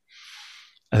loosening.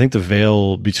 I think the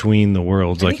veil between the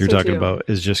worlds, like you're so talking too. about,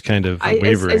 is just kind of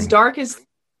wavering. As dark as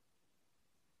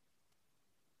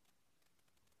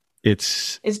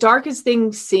It's as dark as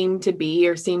things seem to be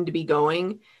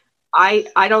going, I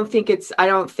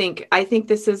think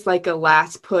this is like a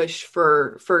last push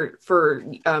for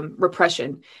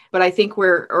repression. But I think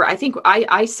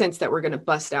I sense that we're going to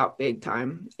bust out big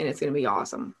time, and it's going to be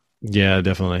awesome. yeah,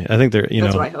 definitely. I think That's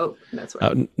what I hope. That's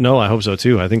what no, I hope so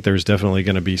too. I think there's definitely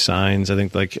going to be signs. I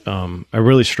think like it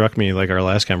really struck me, like our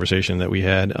last conversation that we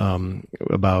had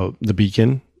about the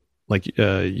beacon, like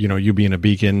you being a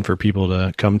beacon for people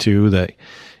to come to, that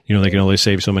they can only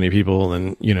save so many people,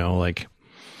 and like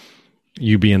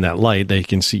you being that light, they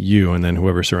can see you, and then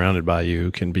whoever's surrounded by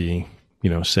you can be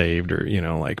saved, or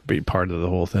like be part of the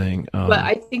whole thing. But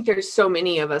I think there's so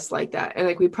many of us like that, and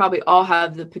like we probably all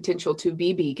have the potential to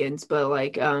be beacons. But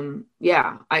like,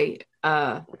 yeah, I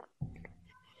don't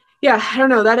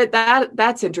know,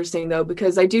 that's interesting though,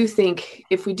 because I do think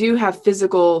if we do have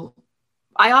physical,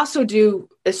 I also do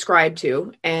ascribe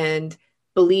to and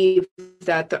believe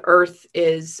that the earth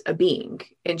is a being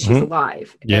and she's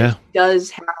alive. Yeah. And she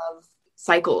does have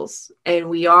cycles, and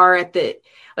we are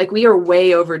we are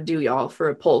way overdue, y'all, for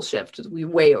a pole shift. We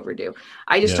way overdue.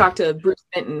 I just talked to Bruce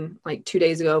Benton like 2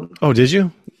 days ago. Oh, did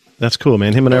you? That's cool,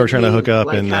 man. Him and I were trying to hook up,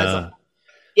 and yeah,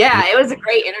 it was a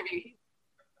great interview.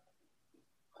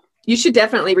 You should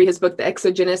definitely read his book, The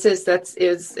Exogenesis.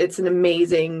 It's an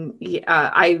amazing.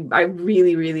 I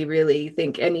really, really, really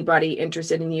think anybody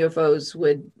interested in UFOs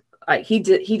would.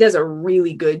 He does a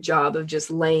really good job of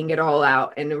just laying it all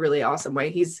out in a really awesome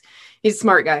way. He's a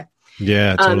smart guy.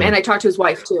 Yeah. Totally. And I talked to his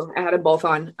wife too. I had them both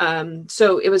on.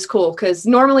 So it was cool, because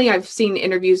normally I've seen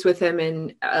interviews with him,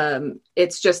 and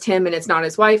it's just him and it's not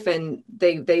his wife, and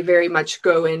they very much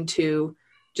go into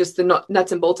just the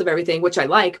nuts and bolts of everything, which I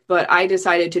like. But I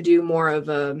decided to do more of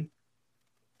a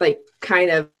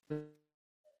kind of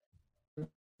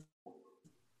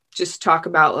just talk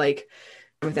about with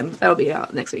him. That'll be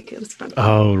out next week. It was fun.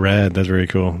 Oh, rad. That's very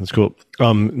cool. That's cool.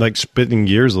 Like spitting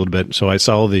gears a little bit. So I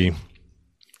saw the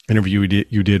interview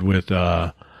you did with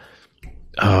the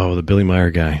Billy Meyer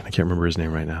guy. I can't remember his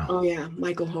name right now. Oh yeah,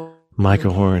 Michael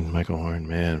Horn,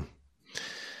 man.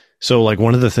 So like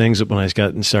one of the things that when I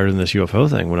got started in this UFO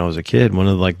thing when I was a kid, one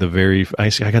of I got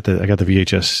the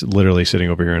VHS literally sitting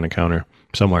over here on a counter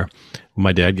somewhere.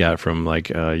 My dad got from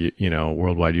Worldwide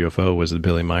UFO was the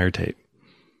Billy Meyer tape.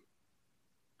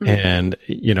 And,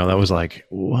 that was like,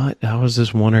 what? How is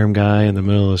this one-armed guy in the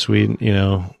middle of Sweden?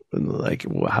 Like,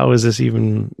 how is this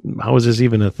even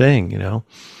a thing?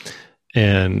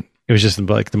 And it was just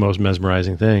like the most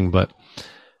mesmerizing thing. But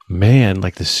man,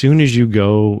 like as soon as you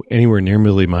go anywhere near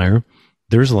Billy Meyer,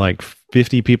 there's like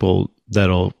 50 people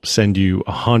that'll send you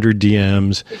 100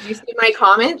 DMs. Did you see my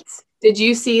comments? Did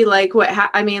you see first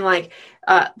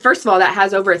of all, that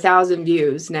has over 1,000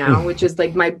 views now, which is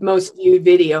like my most viewed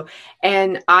video.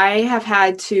 And I have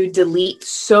had to delete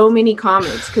so many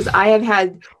comments because I have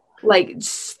had like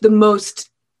the most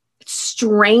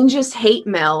strangest hate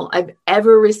mail I've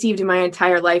ever received in my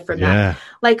entire life from that.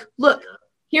 Like, look,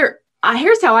 here's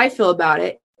how I feel about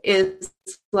it is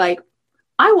like,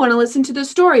 I want to listen to the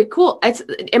story. Cool.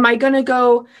 Am I going to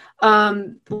go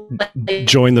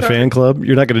join the fan club?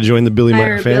 You're not going to join the Billy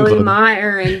Meyer fan club. Billy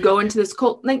Meyer and go into this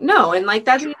cult. Like, no. And like,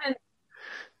 that's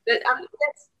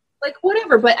like,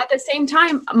 whatever. But at the same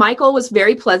time, Michael was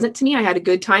very pleasant to me. I had a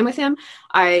good time with him.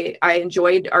 I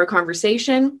enjoyed our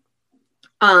conversation.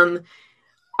 I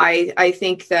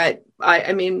think that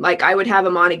I mean, like I would have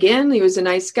him on again. He was a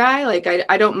nice guy. Like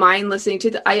I don't mind listening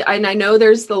to I know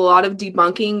there's a lot of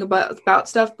debunking about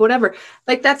stuff, but whatever.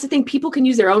 Like that's the thing. People can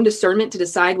use their own discernment to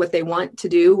decide what they want to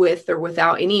do with or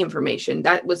without any information.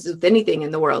 That was with anything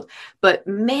in the world. But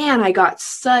man, I got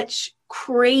such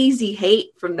crazy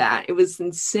hate from that. It was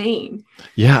insane.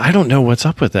 Yeah, I don't know what's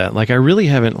up with that. Like I really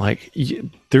haven't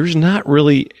there's not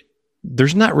really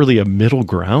a middle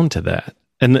ground to that.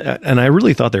 And I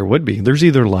really thought there would be. There's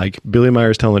either like Billy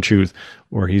Meyer's telling the truth,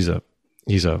 or he's a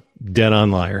dead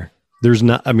on liar. There's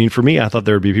not. I mean, for me, I thought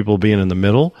there would be people being in the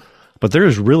middle, but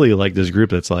there's really like this group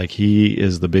that's like he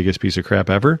is the biggest piece of crap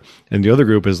ever, and the other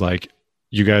group is like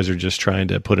you guys are just trying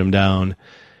to put him down.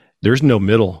 There's no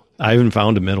middle. I haven't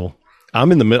found a middle.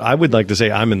 I'm in the middle. I would like to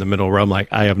say I'm in the middle where I'm like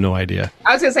I have no idea.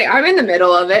 I was gonna say I'm in the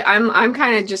middle of it. I'm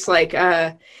kind of just like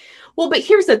well, but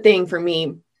here's the thing for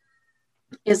me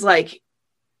is like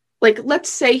let's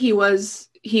say he was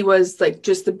like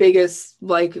just the biggest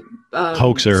like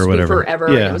hoaxer or whatever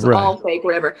ever. Yeah, it was all fake,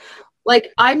 whatever.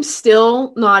 Like I'm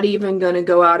still not even gonna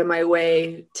go out of my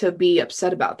way to be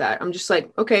upset about that. I'm just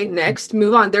like, okay, next,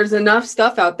 move on. There's enough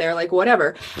stuff out there, like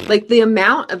whatever. Like the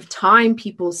amount of time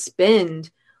people spend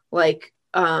like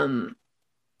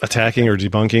attacking or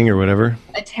debunking or whatever.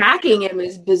 Attacking him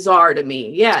is bizarre to me.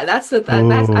 Yeah, that's I'm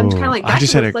kind of like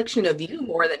that's a reflection of you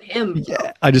more than him.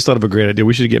 Yeah, I just thought of a great idea.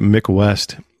 We should get Mick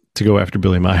West to go after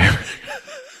Billy Meyer.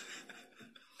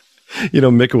 You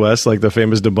know, Mick West, like the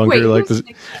famous debunker. Wait, like this,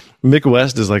 Mick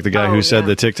West is like the guy who said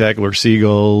the Tic Tac were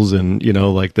seagulls, and you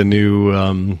know, like the new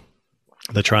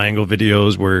the triangle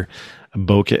videos where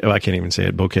bokeh. Oh, I can't even say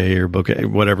it, bokeh,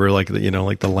 whatever. Like the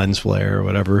like the lens flare or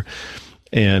whatever.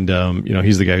 And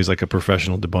he's the guy who's like a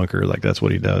professional debunker. Like that's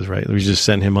what he does, right? We just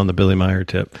sent him on the Billy Meyer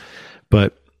tip.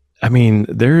 But I mean,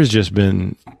 there has just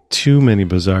been too many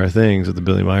bizarre things with the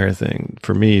Billy Meyer thing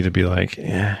for me to be like,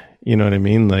 yeah, you know what I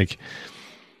mean? Like,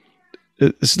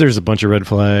 there's a bunch of red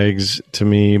flags to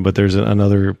me, but there's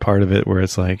another part of it where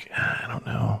it's like, I don't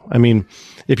know. I mean,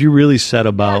 if you really set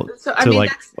about to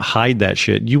hide that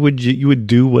shit, you would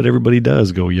do what everybody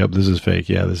does. Go, yep, this is fake.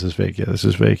 Yeah, this is fake. Yeah, this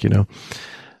is fake.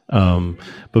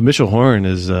 But Mitchell Horn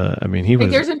is, he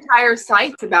was. There's entire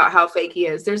sites about how fake he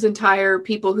is. There's entire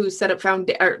people who set up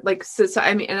and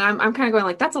I'm kind of going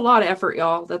like, that's a lot of effort,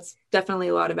 y'all. That's definitely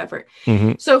a lot of effort.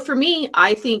 Mm-hmm. So for me,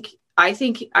 I think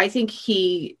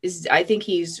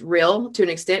he's real to an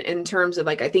extent in terms of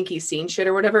like, I think he's seen shit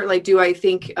or whatever. Like, do I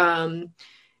think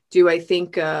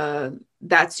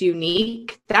that's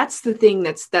unique? That's the thing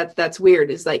that's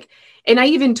weird is like, and I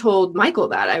even told Michael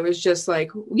that I was just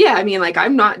like, yeah, I mean, like,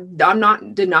 I'm not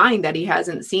denying that he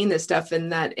hasn't seen this stuff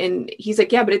and he's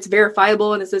like, yeah, but it's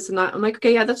verifiable and it's this and that. I'm like,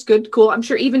 okay, yeah, that's good. Cool. I'm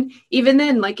sure even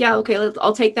then, like, yeah, okay,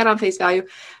 I'll take that on face value.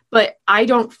 But I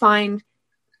don't find,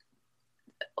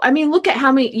 I mean, look at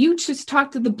how many, you just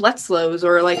talked to the Bletzlows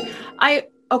or like,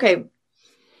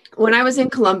 when I was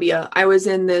in Colombia, I was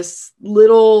in this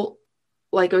little,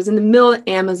 like I was in the middle of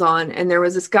Amazon and there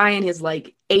was this guy in his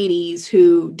like 80s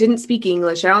who didn't speak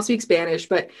English. I don't speak Spanish,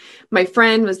 but my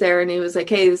friend was there and he was like,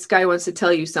 hey, this guy wants to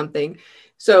tell you something.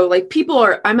 So like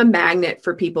I'm a magnet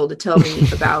for people to tell me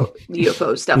about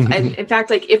UFO stuff. And in fact,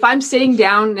 like if I'm sitting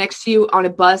down next to you on a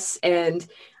bus and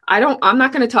I'm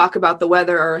not going to talk about the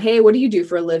weather or, hey, what do you do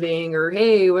for a living? Or,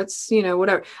 hey, what's,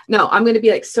 whatever. No, I'm going to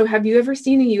be like, so have you ever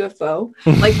seen a UFO?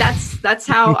 Like that's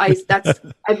how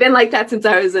I've been like that since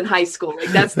I was in high school. Like,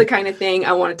 that's the kind of thing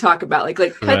I want to talk about. Like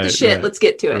cut the shit. Right. Let's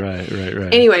get to it.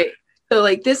 Right. Anyway. So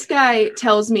like this guy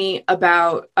tells me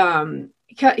about,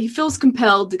 he feels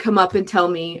compelled to come up and tell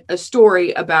me a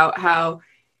story about how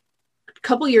a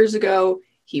couple years ago,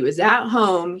 he was at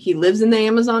home. He lives in the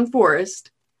Amazon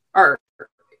forest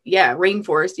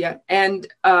rainforest. Yeah. And,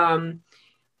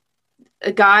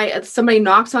 somebody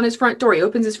knocks on his front door. He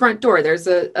opens his front door. There's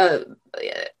a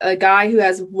guy who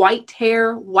has white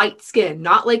hair, white skin,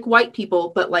 not like white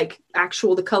people, but like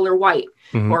the color white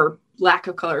or lack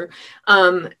of color.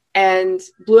 And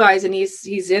blue eyes. And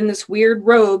he's in this weird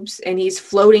robes and he's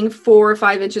floating 4 or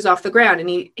 5 inches off the ground. And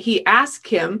he asked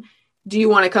him, do you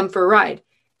want to come for a ride?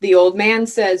 The old man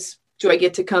says, do I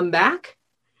get to come back?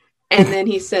 And then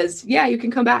he says, yeah, you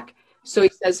can come back. So he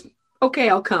says, okay,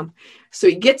 I'll come. So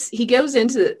he goes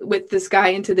with this guy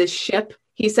into this ship.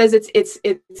 He says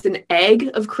it's an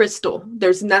egg of crystal.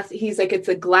 There's nothing. He's like, it's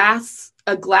a glass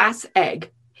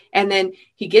egg. And then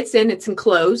he gets in, it's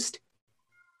enclosed.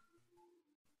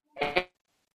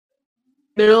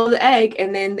 Middle of the egg,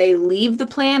 and then they leave the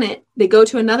planet. They go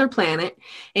to another planet.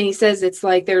 And he says it's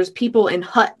like there's people in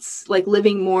huts, like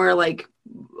living more like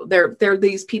they're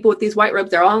these people with these white robes.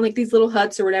 They're all in like these little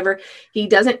huts or whatever. He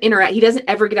doesn't interact. He doesn't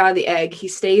ever get out of the egg. He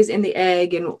stays in the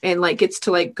egg and like gets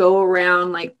to like go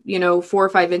around like, 4 or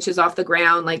 5 inches off the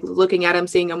ground, like looking at him,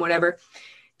 seeing him, whatever.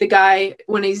 The guy,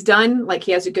 when he's done, like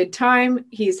he has a good time.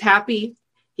 He's happy.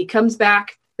 He comes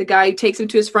back. The guy takes him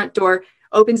to his front door,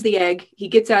 opens the egg. He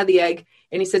gets out of the egg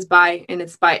and he says, bye. And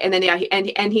it's bye. And then, yeah,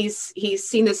 and he's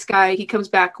seen this guy. He comes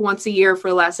back once a year for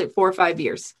the last like 4 or 5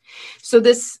 years. So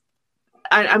this,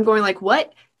 I'm going like,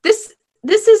 what? This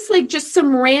this is like just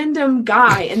some random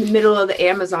guy in the middle of the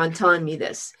Amazon telling me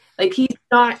this. Like, he's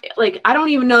not, like, I don't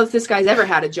even know if this guy's ever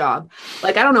had a job.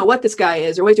 Like, I don't know what this guy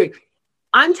is or what he's doing.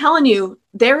 I'm telling you,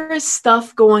 there is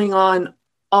stuff going on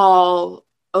all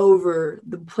over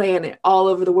the planet, all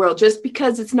over the world. Just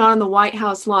because it's not on the White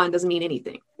House lawn doesn't mean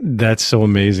anything. That's so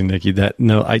amazing, Nikki.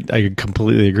 I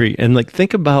completely agree. And like,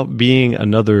 think about being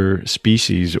another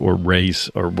species or race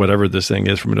or whatever this thing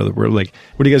is from another world. Like,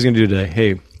 what are you guys going to do today?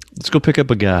 Hey, let's go pick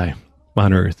up a guy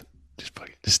on Earth.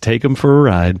 Just take him for a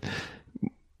ride.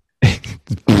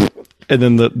 And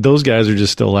then those guys are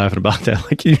just still laughing about that.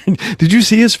 Like, did you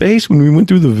see his face when we went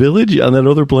through the village on that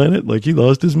other planet? Like, he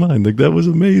lost his mind. Like, that was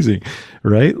amazing,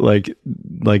 right? Like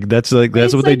that's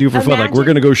what they do for fun. Like, we're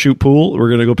gonna go shoot pool. We're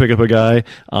gonna go pick up a guy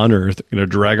on Earth,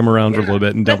 drag him around for a little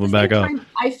bit and dump him back up.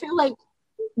 I feel like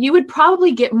you would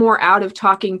probably get more out of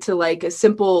talking to like a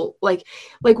simple like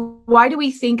why do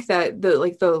we think that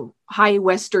the high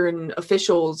Western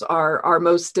officials are our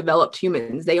most developed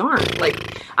humans? They aren't.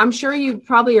 Like, I'm sure you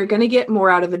probably are going to get more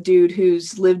out of a dude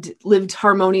who's lived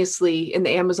harmoniously in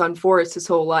the Amazon forest his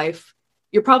whole life.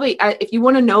 You're probably, if you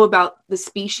want to know about the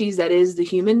species that is the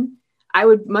human, I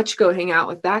would much go hang out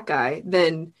with that guy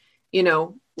than,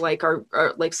 like our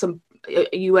like some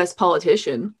U.S.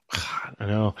 politician. I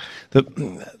know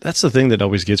that's the thing that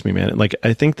always gets me, man. Like,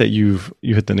 I think that you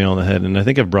hit the nail on the head, and I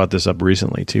think I've brought this up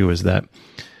recently too. Is that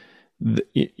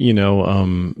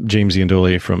James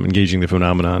Iandoli from Engaging the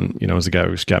Phenomenon, is the guy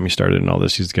who's got me started and all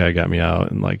this. He's the guy who got me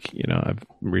out, and I've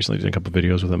recently done a couple of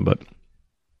videos with him, but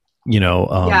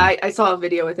I saw a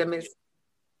video with him.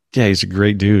 Yeah, he's a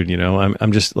great dude.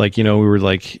 I'm just like, we were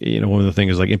like, one of the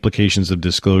things is like implications of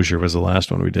disclosure was the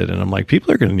last one we did. And I'm like, people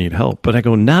are going to need help, but I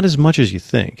go, not as much as you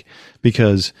think,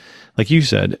 because like you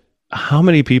said, how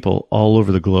many people all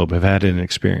over the globe have had an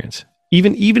experience,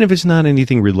 even if it's not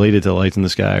anything related to lights in the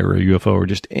sky or a UFO or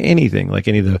just anything, like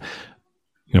any of the,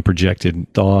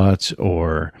 projected thoughts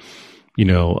or,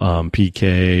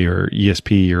 PK or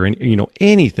ESP or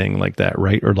anything like that.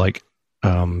 Right. Or like,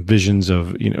 visions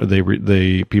of,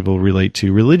 people relate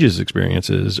to religious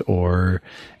experiences or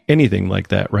anything like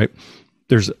that, right?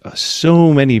 There's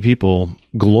so many people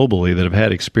globally that have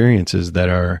had experiences that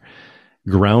are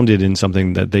grounded in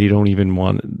something that they don't even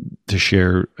want to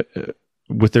share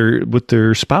with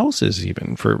their spouses,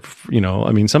 even for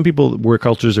some people where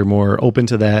cultures are more open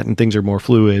to that and things are more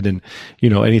fluid, and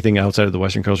anything outside of the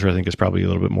Western culture I think is probably a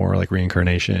little bit more like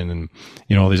reincarnation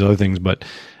and all these other things. But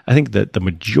I think that the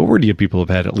majority of people have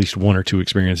had at least one or two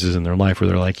experiences in their life where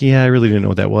they're like, yeah, I really didn't know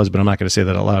what that was, but I'm not going to say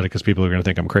that out loud because people are going to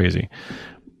think I'm crazy.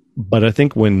 But I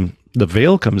think when the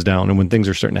veil comes down and when things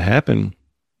are starting to happen,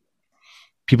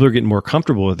 people are getting more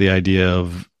comfortable with the idea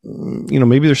of,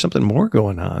 maybe there's something more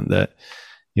going on that,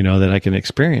 that I can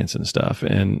experience and stuff.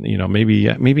 And, maybe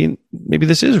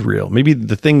this is real. Maybe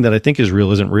the thing that I think is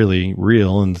real isn't really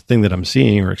real. And the thing that I'm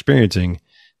seeing or experiencing,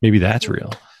 maybe that's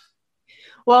real.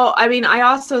 Well, I mean, I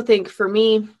also think for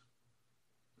me,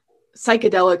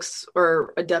 psychedelics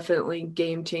are a definitely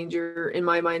game changer in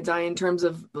my mind's eye in terms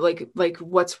of like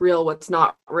what's real, what's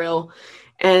not real.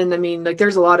 And I mean, like,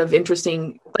 there's a lot of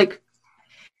interesting, like,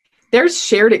 there's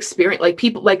shared experience, like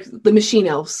people like the machine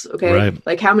elves. Okay. Right.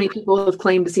 Like, how many people have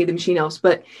claimed to see the machine elves,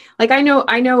 but like, I know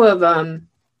of,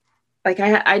 like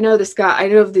I know this guy, I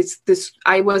know of this,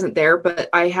 I wasn't there, but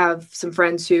I have some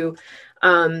friends who,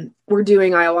 we're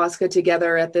doing ayahuasca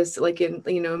together at this, like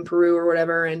in Peru or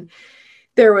whatever. And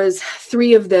there was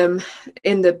 3 of them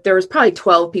there was probably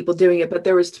 12 people doing it, but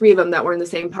there was 3 of them that were in the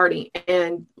same party.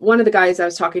 And one of the guys I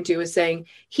was talking to was saying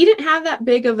he didn't have that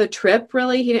big of a trip,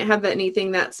 really. He didn't have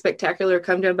anything that spectacular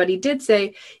come to him, but he did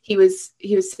say he was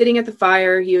sitting at the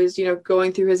fire. He was,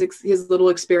 going through his little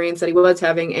experience that he was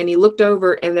having. And he looked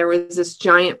over and there was this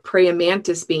giant praying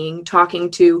mantis being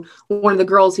talking to one of the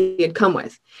girls he had come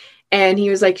with. And he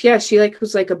was like, yeah, she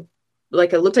was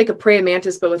looked like a praying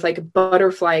mantis, but with like a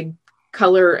butterfly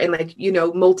color and like,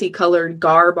 multicolored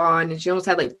garb on. And she almost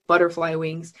had like butterfly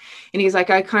wings. And he's like,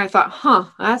 I kind of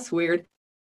thought, that's weird.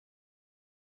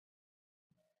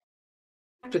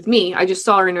 With me, I just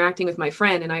saw her interacting with my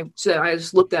friend, and I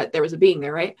just looked at, there was a being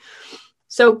there. Right.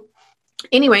 So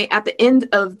anyway, at the end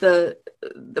of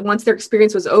once their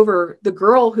experience was over, the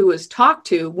girl who was talked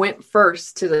to went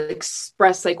first to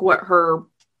express like what her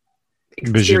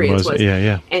experience was.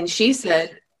 Yeah. And she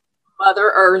said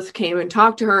Mother Earth came and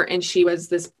talked to her, and she was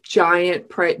this giant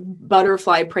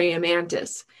butterfly praying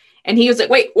mantis. And he was like,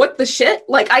 wait, what the shit?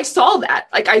 Like, I saw that.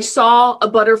 Like, I saw a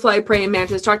butterfly praying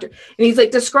mantis talk to her. And he's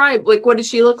like, describe, like, what did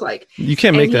she look like? You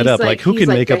can't make that up. Like, who can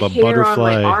make up a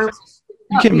butterfly?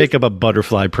 You can't make up a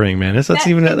butterfly praying mantis. That's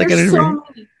even like, so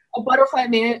many. a butterfly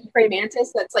praying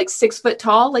mantis that's like 6 foot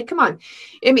tall. Like, come on.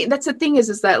 I mean, that's the thing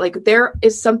is that like there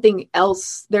is something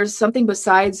else. There's something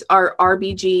besides our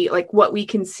RBG, like what we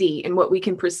can see and what we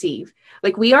can perceive.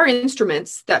 Like we are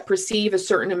instruments that perceive a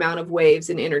certain amount of waves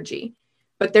and energy,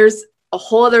 but there's a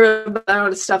whole other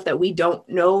amount of stuff that we don't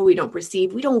know, we don't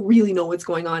perceive, we don't really know what's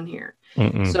going on here.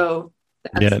 So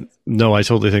yeah, no, I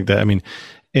totally think that. I mean,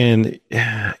 and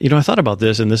I thought about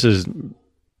this, and this is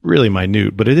really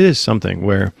minute, but it is something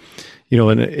where, in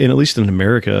at least in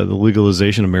America, the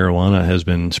legalization of marijuana has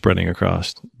been spreading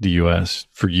across the U.S.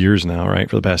 for years now, right?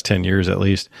 For the past 10 years at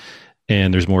least.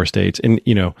 And there's more states. And,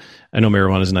 I know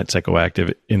marijuana is not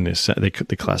psychoactive in this, they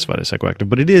classify it as psychoactive,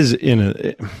 but it is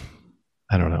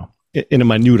I don't know, in a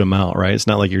minute amount, right? It's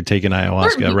not like you're taking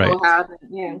ayahuasca, right?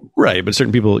 Yeah. Right. But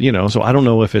certain people, so I don't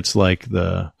know if it's like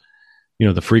the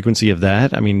frequency of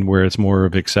that. I mean, where it's more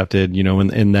of accepted,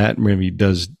 and that maybe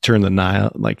does turn the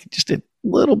dial, like just a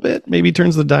little bit, maybe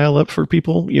turns the dial up for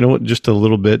people, just a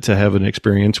little bit to have an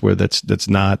experience where that's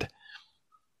not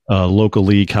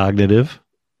locally cognitive,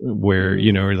 where,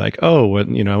 you're like, oh,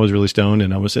 I was really stoned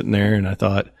and I was sitting there and I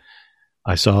thought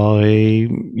I saw a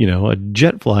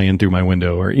jet fly in through my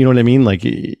window, or, you know what I mean? Like,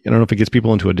 I don't know if it gets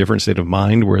people into a different state of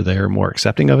mind where they're more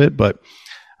accepting of it, but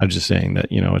I'm just saying that,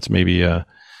 it's maybe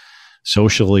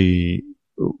socially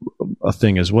a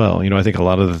thing as well. I think a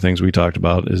lot of the things we talked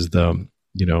about is the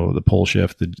pole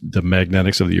shift, the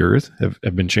magnetics of the earth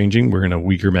have been changing. We're in a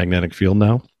weaker magnetic field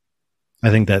now. I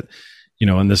think that,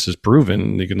 and this is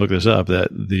proven, you can look this up, that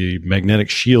the magnetic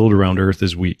shield around earth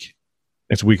is weak.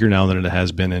 It's weaker now than it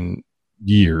has been in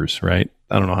years, right?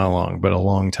 I don't know how long, but a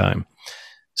long time.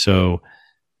 So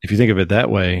if you think of it that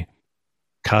way,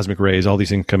 cosmic rays, all these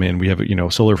things come in. We have,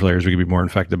 solar flares we could be more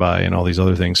infected by, and all these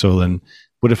other things. So then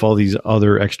what if all these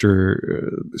other extra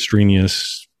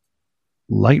extraneous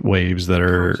light waves that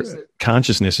are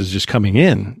consciousness is just coming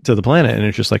in to the planet, and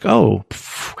it's just like, oh,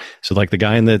 so like the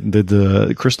guy in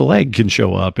the crystal egg can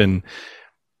show up, and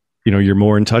you're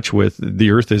more in touch with the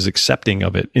earth is accepting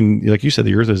of it. And like you said,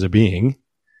 the earth is a being.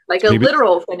 Like a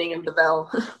literal thinning of the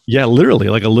veil. Yeah, literally,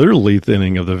 like a literally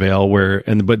thinning of the veil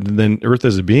but then earth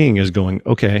as a being is going,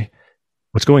 okay,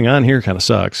 what's going on here kind of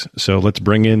sucks. So let's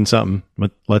bring in something.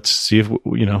 Let's see if,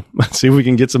 let's see if we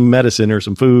can get some medicine or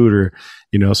some food or,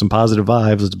 some positive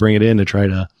vibes. Let's bring it in to try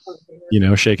to,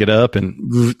 shake it up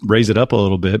and raise it up a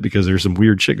little bit, because there's some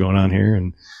weird shit going on here.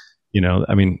 And,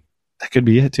 I mean, that could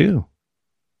be it too.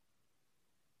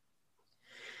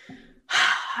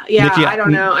 Yeah, Nikki, I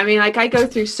don't know. I mean, like I go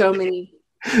through so many.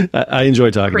 I enjoy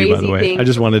talking to you, by the way. Things. I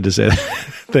just wanted to say that.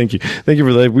 Thank you. Thank you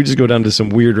for that. We just go down to some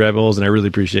weird rabbit holes, and I really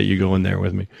appreciate you going there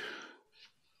with me.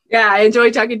 Yeah, I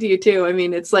enjoy talking to you too. I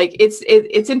mean, it's like, it's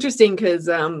interesting because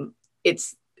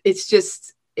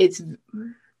it's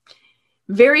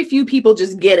very few people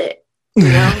just get it.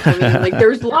 I mean, like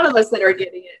there's a lot of us that are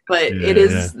getting it, but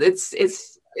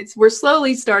it's we're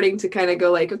slowly starting to kind of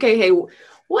go like, okay, hey,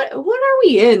 what are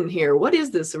we in here? What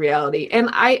is this reality? And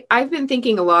I've been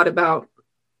thinking a lot about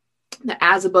the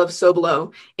as above, so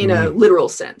below in a literal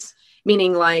sense,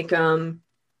 meaning like Hermetic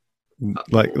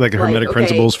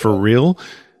principles for real,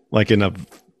 like in a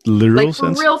literal like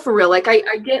sense. For real. Like I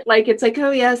get like, it's like,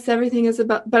 oh yes, everything is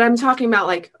about, but I'm talking about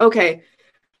like, okay,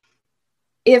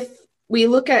 if we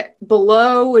look at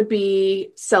below would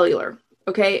be cellular,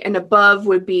 okay, and above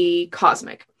would be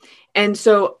cosmic. And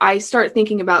so I start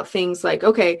thinking about things like,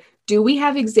 okay, do we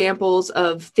have examples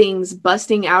of things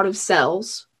busting out of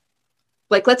cells?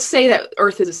 Like, let's say that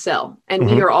Earth is a cell and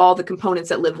we are all the components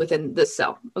that live within this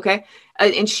cell. Okay.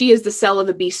 And she is the cell of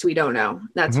a beast we don't know.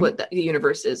 That's what the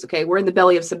universe is. Okay. We're in the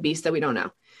belly of some beast that we don't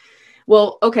know.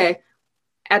 Well, okay.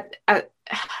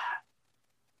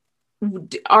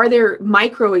 Are there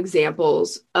micro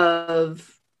examples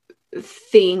of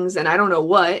things, and I don't know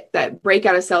what, that break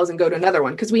out of cells and go to another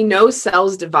one? Because we know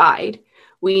cells divide.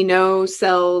 We know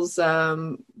cells they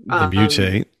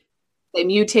mutate. They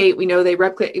mutate. We know they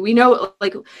replicate. We know,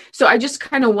 like, so I just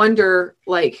kind of wonder,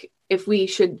 like, if we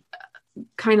should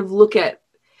kind of look at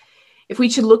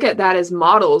that as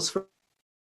models for,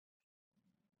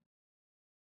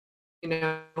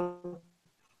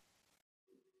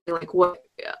 like what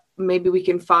maybe we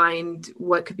can find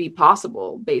what could be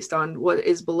possible based on what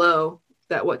is below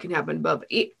that, what can happen above.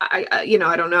 I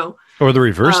don't know. Or the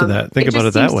reverse of that. Think about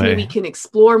it that way. We can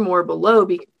explore more below.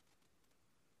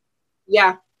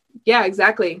 Yeah,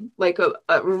 exactly. Like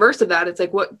a reverse of that. It's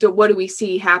like, what do we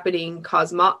see happening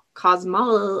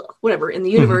whatever in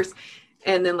the universe,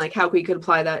 and then like how we could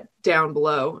apply that down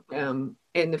below, and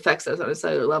affects us on a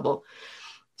cellular level.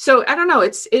 So I don't know.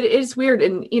 It is weird.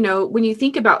 And, you know, when you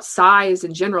think about size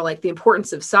in general, like the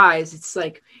importance of size, it's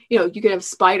like, you know, you can have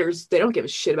spiders. They don't give a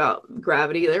shit about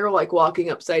gravity. They're like walking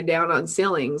upside down on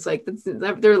ceilings. Like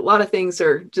there are a lot of things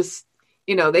are just,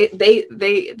 you know,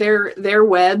 their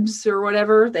webs or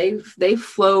whatever, they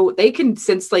flow, they can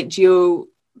sense like there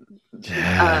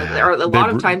are a lot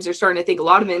of times they're starting to think a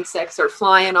lot of insects are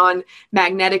flying on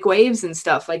magnetic waves and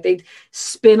stuff. Like they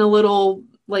spin a little,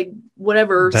 like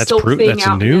whatever silk thing that's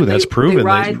out. New. That's proven.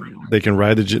 They can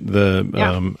ride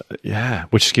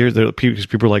which scares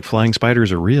people are like flying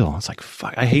spiders are real. It's like,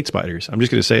 fuck, I hate spiders. I'm just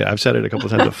going to say it. I've said it a couple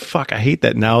of times, but fuck, I hate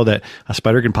that now that a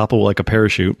spider can pop up like a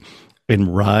parachute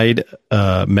and ride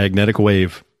a magnetic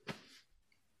wave.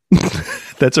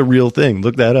 That's a real thing.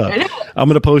 Look that up. I'm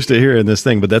going to post it here in this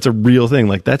thing, but that's a real thing.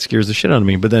 Like that scares the shit out of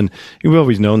me. But then you've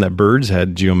always known that birds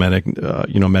had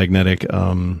magnetic,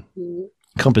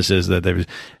 compasses that they,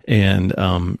 and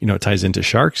it ties into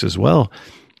sharks as well.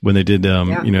 When they did,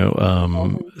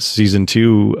 season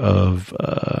 2 of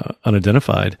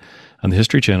Unidentified on the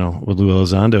History Channel with Lou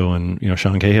Elizondo and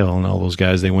Sean Cahill and all those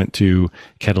guys, they went to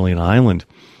Catalina Island,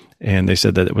 and they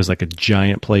said that it was like a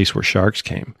giant place where sharks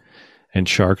came. And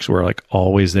sharks were like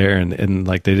always there, and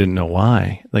like they didn't know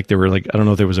why. Like they were like, I don't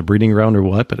know if there was a breeding ground or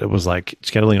what, but it was like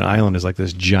Catalina Island is like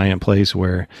this giant place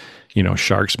where,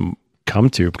 sharks come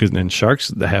to, because then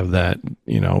sharks have that,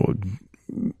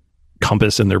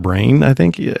 compass in their brain, I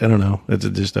think. I don't know. It's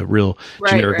just a real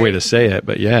generic way to say it.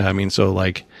 But yeah, I mean, so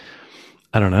like,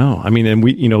 I don't know. I mean, and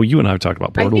we, you and I have talked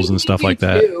about portals and stuff like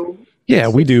that. Yeah,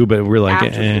 we do, but we're like,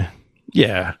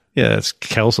 yeah, it's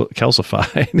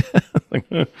calcified.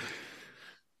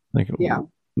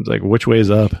 It's like, which way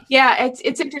is up? Yeah,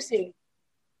 it's interesting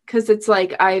because it's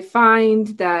like I find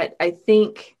that I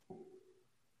think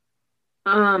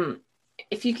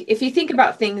if you think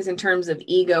about things in terms of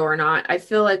ego or not, I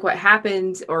feel like what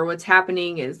happens or what's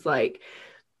happening is like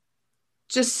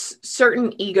just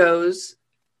certain egos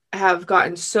have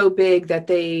gotten so big that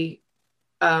they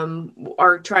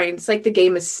are trying. It's like the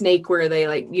game of Snake where they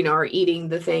are eating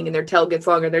the thing and their tail gets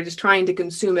longer. They're just trying to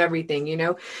consume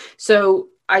everything, So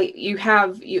and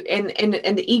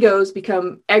the egos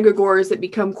become egregores that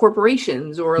become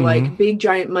corporations or like big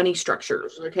giant money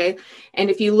structures. Okay. And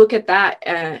if you look at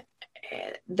that,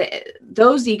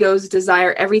 those egos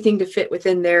desire everything to fit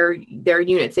within their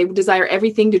units. They desire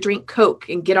everything to drink Coke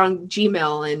and get on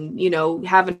Gmail and,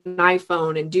 have an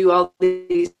iPhone and do all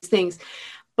these things.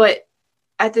 But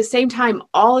at the same time,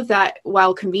 all of that,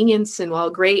 while convenience and while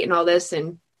great and all this,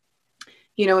 and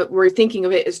we're thinking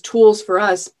of it as tools for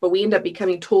us, but we end up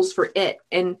becoming tools for it.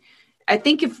 And I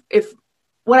think if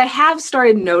what I have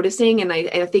started noticing, and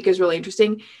I think is really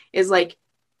interesting, is like,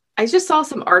 I just saw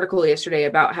some article yesterday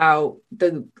about how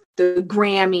the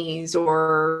Grammys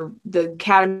or the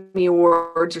Academy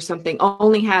Awards or something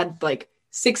only had like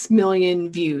 6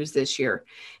 million views this year.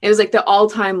 It was like the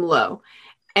all-time low.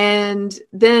 And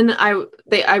then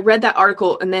I read that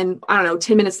article, and then I don't know,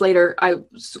 10 minutes later, I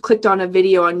clicked on a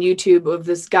video on YouTube of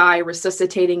this guy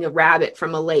resuscitating a rabbit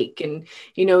from a lake. And,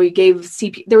 he gave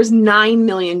there was 9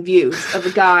 million views of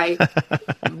a guy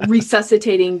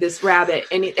resuscitating this rabbit,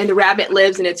 and the rabbit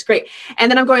lives, and it's great. And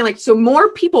then I'm going like, so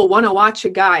more people want to watch a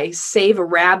guy save a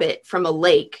rabbit from a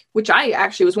lake, which I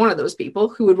actually was one of those people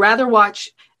who would rather watch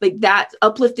like that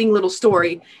uplifting little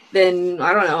story than,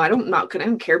 I don't know, I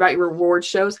don't care about your reward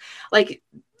shows. Like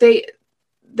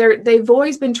they've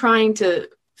always been trying to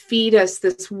feed us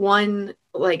this one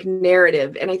like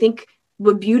narrative. And I think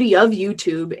the beauty of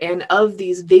YouTube and of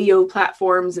these video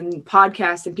platforms and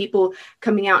podcasts and people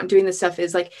coming out and doing this stuff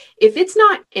is like, if it's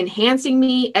not enhancing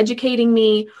me, educating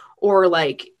me, or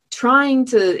like trying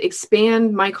to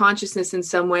expand my consciousness in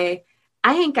some way,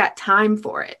 I ain't got time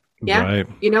for it. Yeah. Right.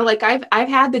 Like I've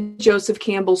had the Joseph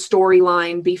Campbell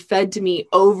storyline be fed to me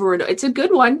over and it's a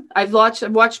good one. I've watched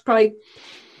probably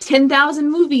 10,000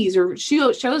 movies or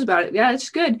shows about it. Yeah, it's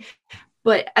good.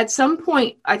 But at some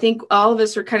point, I think all of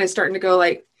us are kind of starting to go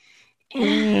like,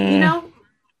 I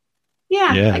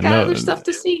got other stuff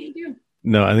to see and do.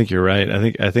 No, I think you're right.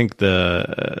 I think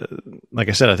like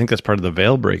I said, I think that's part of the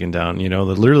veil breaking down,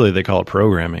 literally they call it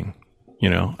programming,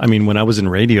 I mean, when I was in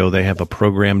radio, they have a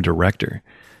program director.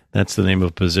 That's the name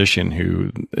of a position,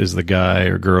 who is the guy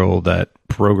or girl that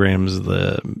programs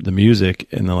the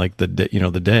music and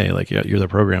the day, like you're the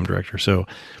program director. So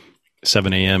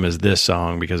 7 a.m. is this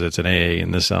song because it's an A,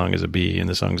 and this song is a B, and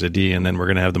this song is a D. And then we're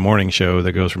going to have the morning show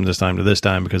that goes from this time to this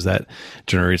time because that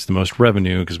generates the most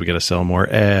revenue because we got to sell more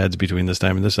ads between this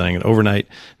time and this thing. And overnight,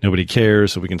 nobody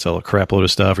cares. So we can sell a crap load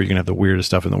of stuff, or you can have the weirdest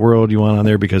stuff in the world you want on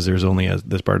there because there's only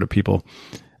this part of people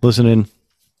listening.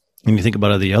 And you think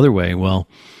about it the other way. Well,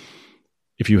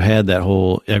 if you had that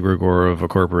whole egregore of a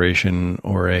corporation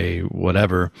or a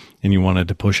whatever, and you wanted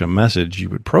to push a message, you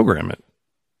would program it,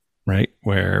 right?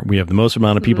 Where we have the most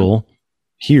amount of people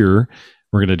here,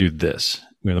 we're going to do this.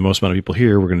 We have the most amount of people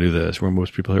here, we're going to do this. We're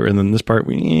most people here. And then this part,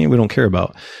 we don't care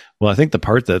about. Well, I think the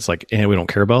part that's like, we don't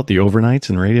care about, the overnights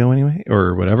in radio anyway,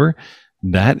 or whatever,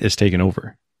 that is taken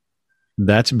over.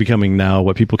 That's becoming now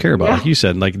what people care about. Yeah. Like you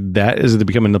said, like that is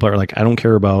becoming the part, like, I don't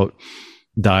care about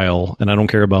Dial, and I don't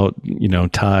care about,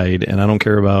 Tide, and I don't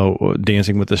care about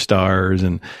Dancing with the Stars,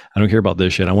 and I don't care about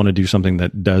this shit. I want to do something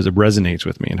that resonates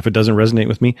with me. And if it doesn't resonate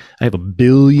with me, I have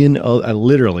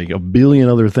literally a billion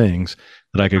other things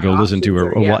that I could go listen to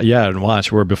and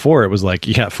watch. Where before it was like,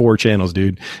 you got 4 channels,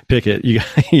 dude, pick it. You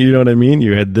know what I mean?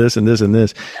 You had this and this and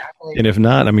this. Exactly. And if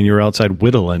not, I mean, you're outside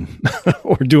whittling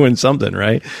or doing something,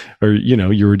 right? Or,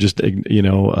 you were just,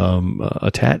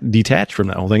 detached from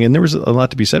that whole thing. And there was a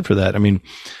lot to be said for that. I mean,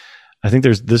 I think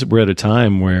we're at a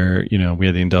time where, we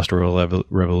had the industrial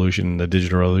revolution, the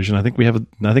digital revolution. I think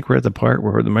we're at the part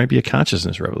where there might be a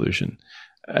consciousness revolution.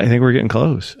 I think we're getting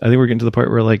close. I think we're getting to the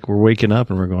part where like we're waking up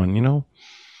and we're going,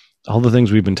 all the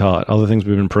things we've been taught, all the things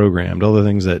we've been programmed, all the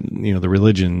things that, the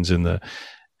religions and the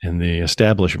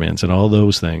establishments and all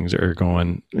those things are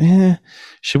going,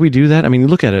 should we do that? I mean,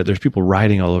 look at it. There's people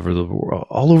rioting all over the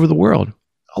world.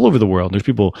 There's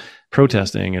people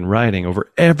protesting and rioting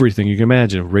over everything you can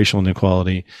imagine: racial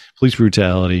inequality, police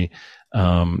brutality,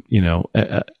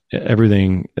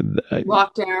 everything,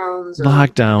 lockdowns.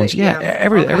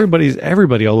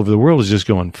 Everybody all over the world is just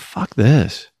going, fuck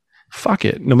this. Fuck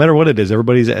it. No matter what it is,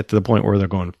 everybody's at the point where they're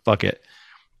going, fuck it.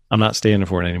 I'm not standing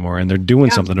for it anymore. And they're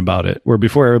doing something about it. Where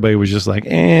before everybody was just like,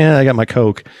 I got my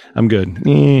Coke. I'm good.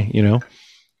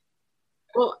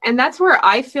 Well, and that's where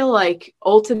I feel like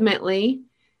ultimately,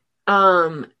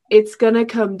 it's going to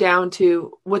come down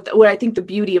to what I think the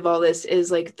beauty of all this is,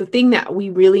 like, the thing that we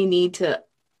really need to,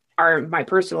 my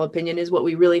personal opinion is what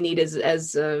we really need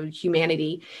as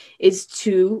humanity is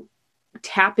to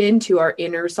tap into our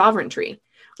inner sovereignty.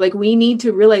 Like, we need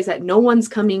to realize that no one's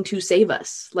coming to save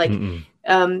us. Like,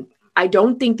 I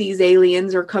don't think these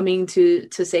aliens are coming to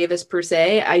save us per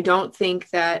se. I don't think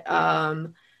that,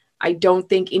 I don't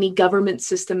think any government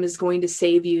system is going to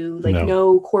save you. Like,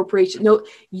 no corporation, no,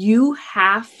 you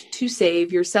have to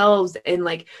save yourselves. And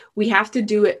like, we have to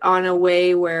do it on a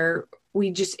way where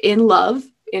we just in love,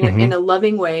 in a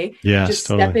loving way, just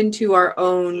step into our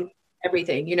own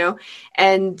everything,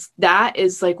 and that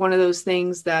is like one of those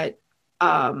things that,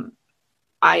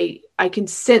 I can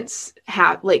sense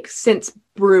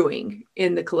brewing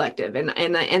in the collective,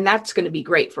 and that's going to be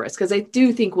great for us, because I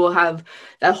do think we'll have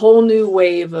that whole new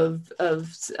wave of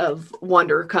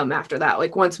wonder come after that.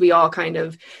 Like, once we all kind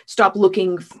of stop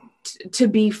looking to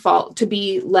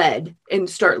be led and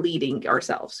start leading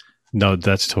ourselves. No,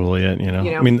 that's totally it.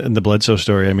 I mean, the Bledsoe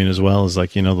story, I mean, as well, is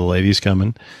like, the lady's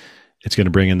coming. It's going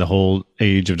to bring in the whole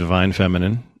age of divine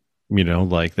feminine.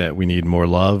 Like that we need more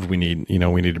love. We need,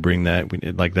 we need to bring that.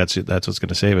 That's what's going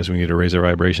to save us. We need to raise our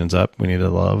vibrations up. We need to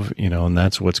love, and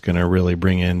that's what's going to really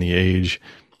bring in the age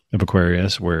of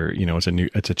Aquarius, where,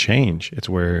 it's a change. It's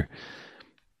where,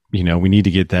 we need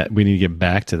to get that. We need to get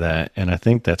back to that. And I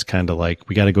think that's kind of like,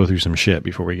 we got to go through some shit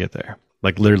before we get there.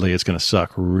 Like, literally, it's going to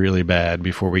suck really bad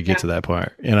before we get to that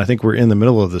part. And I think we're in the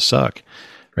middle of the suck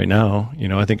right now.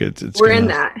 I think it's we're in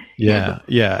that.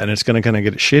 Yeah. And it's going to kind of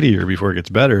get shittier before it gets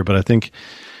better. But I think,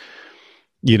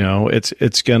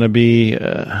 it's going to be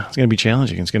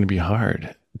challenging. It's going to be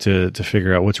hard to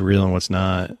figure out what's real and what's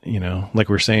not. Like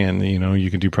we're saying,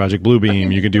 you can do Project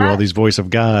Bluebeam, you can do all these voice of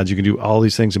gods, you can do all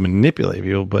these things to manipulate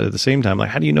people. But at the same time, like,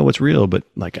 how do you know what's real? But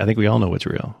like, I think we all know what's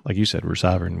real. Like you said, we're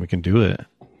sovereign. We can do it.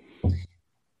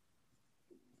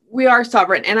 We are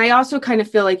sovereign. And I also kind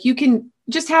of feel like you can,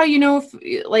 just how,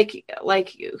 if, like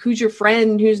who's your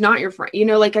friend, who's not your friend,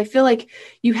 like, I feel like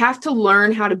you have to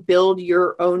learn how to build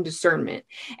your own discernment.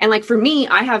 And like, for me,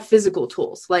 I have physical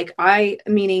tools, and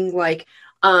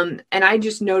I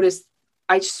just noticed,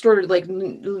 I started like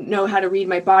know how to read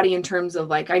my body in terms of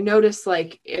like, I noticed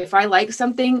like, if I like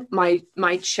something, my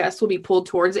chest will be pulled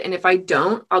towards it. And if I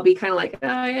don't, I'll be kind of like,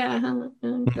 oh yeah.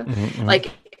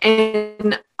 Like,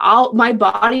 and my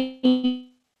body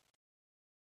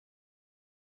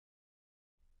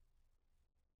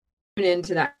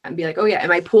into that and be like, oh yeah,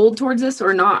 am I pulled towards this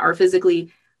or not, or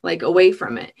physically like away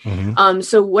from it?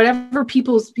 So whatever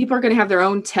people are going to have their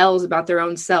own tells about their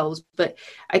own selves, but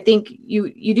I think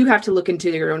you do have to look into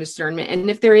your own discernment.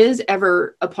 And if there is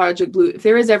ever a Project Blue, if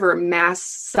there is ever a mass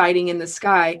sighting in the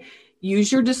sky,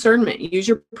 use your discernment, use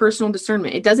your personal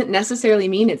discernment. It doesn't necessarily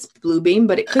mean it's blue beam,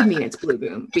 but it could mean it's blue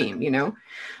beam,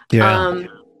 Yeah.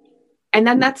 And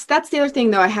then that's the other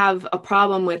thing though I have a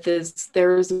problem with is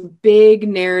there's a big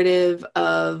narrative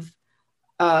of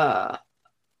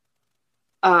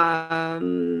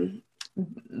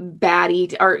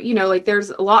baddie, or like there's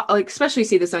a lot, like especially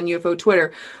see this on UFO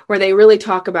Twitter, where they really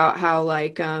talk about how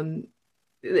like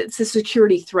it's a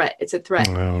security threat, it's a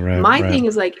threat. My thing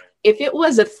is like, if it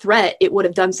was a threat, it would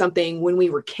have done something when we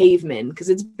were cavemen, because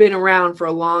it's been around for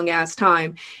a long ass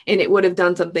time, and it would have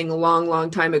done something a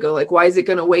long time ago. Like, why is it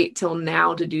going to wait till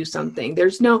now to do something?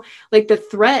 There's no, like, the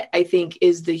threat, I think,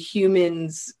 is the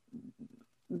humans,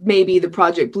 maybe the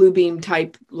Project Bluebeam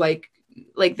type,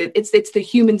 it's the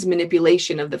humans'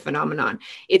 manipulation of the phenomenon.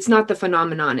 It's not the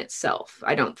phenomenon itself,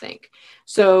 I don't think.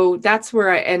 So that's where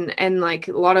and like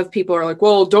a lot of people are like,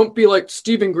 well, don't be like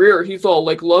Stephen Greer, he's all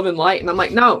like love and light. And I'm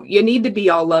like, no, you need to be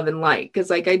all love and light, because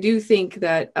like I do think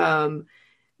that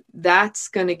that's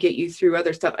gonna get you through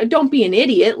other stuff. And don't be an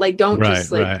idiot, like don't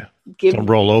don't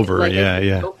roll over. Like,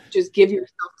 don't just give yourself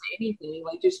to anything,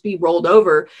 like just be rolled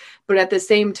over. But at the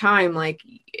same time, like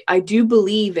I do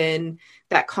believe in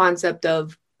that concept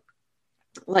of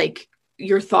like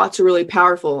your thoughts are really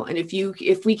powerful, and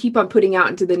if we keep on putting out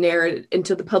into the narrative,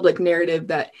 into the public narrative,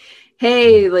 that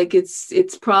hey, like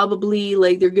it's probably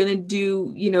like they're gonna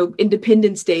do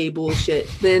Independence Day bullshit,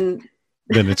 then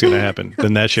it's gonna happen.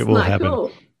 Then that shit will happen.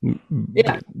 Cool.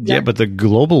 Yeah, but the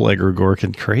global egregore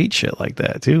can create shit like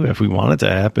that too if we want it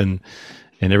to happen,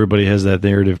 and everybody has that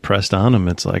narrative pressed on them.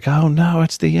 It's like, oh no,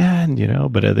 it's the end,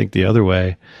 But I think the other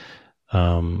way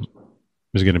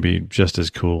is going to be just as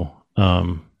cool.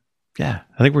 Yeah,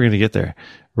 I think we're going to get there.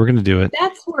 We're going to do it.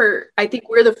 That's where I think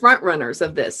we're the front runners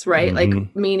of this, right? Mm-hmm.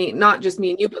 Like, meaning not just me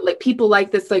and you, but like people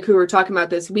like this, like who are talking about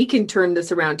this, we can turn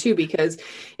this around too. Because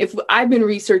if I've been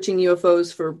researching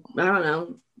UFOs for, I don't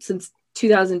know, since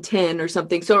 2010 or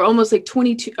something. So almost like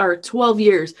 22 or 12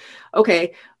 years.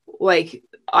 Okay. Like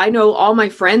I know all my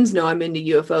friends know I'm into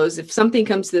UFOs. If something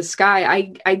comes to the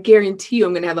sky, I guarantee you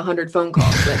I'm going to have 100 phone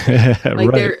calls. Like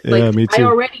right. Like me too. I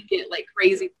already get like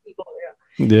crazy people.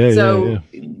 So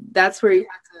that's where you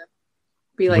have to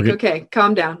be like, okay,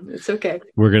 calm down. It's okay.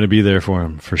 We're going to be there for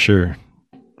them for sure.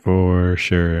 For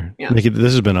sure. Yeah. Nikki,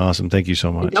 this has been awesome. Thank you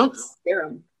so much. And don't scare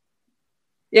them.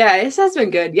 Yeah, this has been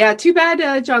good. Yeah, too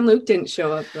bad John Luke didn't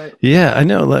show up. But yeah, I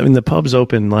know. I mean, the pub's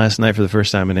open last night for the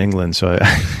first time in England, so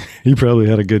he probably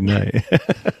had a good night.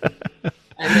 I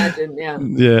imagine, yeah.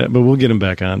 Yeah, but we'll get him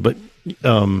back on. But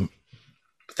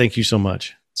thank you so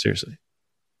much. Seriously.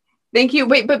 Thank you.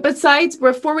 Wait, but besides,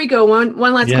 before we go, one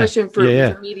last question for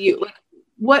me to you. Like,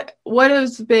 what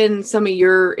has been some of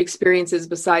your experiences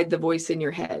beside the voice in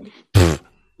your head?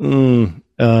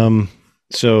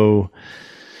 So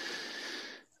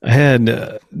I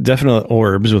had definite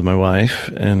orbs with my wife,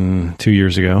 and 2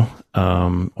 years ago,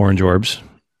 orange orbs,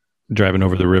 driving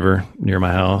over the river near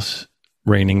my house,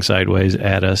 raining sideways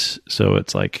at us. So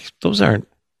it's like, those aren't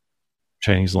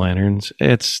Chinese lanterns.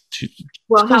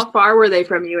 How far were they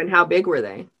from you, and how big were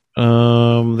they?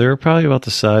 They're probably about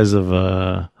the size of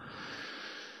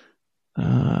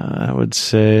I would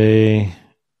say,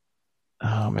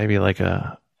 maybe like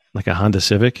a Honda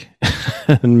Civic,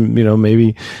 and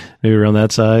maybe around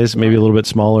that size, maybe a little bit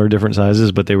smaller, different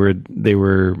sizes, but they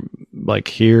were like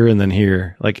here and then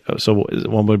here, like, so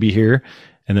one would be here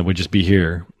and it would just be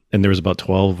here, and there was about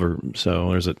 12 or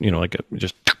so. There's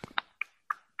just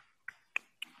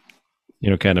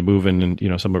kind of moving,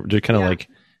 and some just kind of like,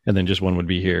 and then just one would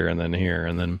be here and then here,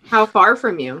 and then. How far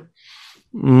from you?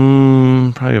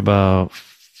 Probably about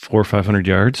 400 or 500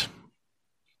 yards.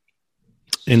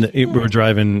 We were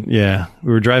driving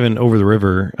over the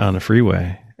river on the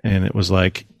freeway, and it was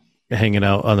like hanging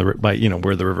out on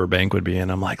where the river bank would be.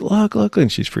 And I'm like, look,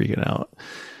 and she's freaking out.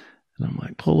 And I'm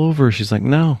like, pull over. She's like,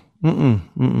 no,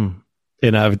 And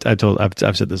I've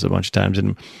said this a bunch of times,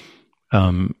 and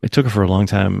it took her for a long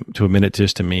time to admit it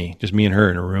just me and her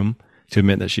in a room, to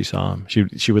admit that she saw him.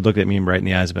 She would look at me right in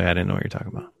the eyes, but I didn't know what you're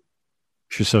talking about.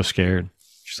 She was so scared.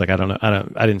 She's like, I don't know.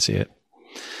 I didn't see it.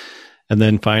 And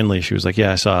then finally she was like,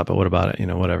 yeah, I saw it, but what about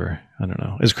it? Whatever. I don't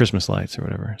know. It's Christmas lights or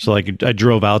whatever. So like I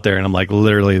drove out there, and I'm like,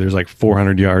 literally there's like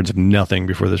 400 yards of nothing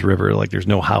before this river. Like there's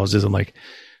no houses. I'm like,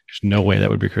 there's no way that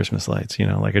would be Christmas lights.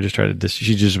 Like I just tried to,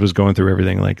 she just was going through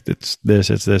everything. Like it's this.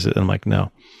 And I'm like,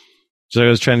 no. So it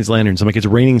was Chinese lanterns. I'm like, it's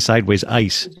raining sideways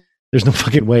ice. There's no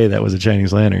fucking way that was a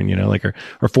Chinese lantern, like, or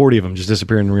 40 of them just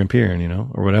disappearing and reappearing,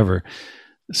 or whatever.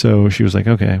 So she was like,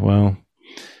 okay, well,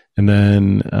 and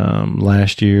then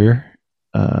last year,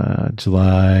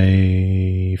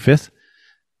 July 5th,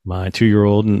 my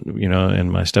 2-year-old and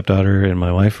my stepdaughter and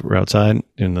my wife were outside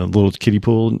in the little kiddie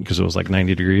pool, because it was like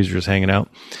 90 degrees, just hanging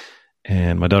out.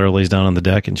 And my daughter lays down on the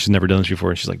deck, and she's never done this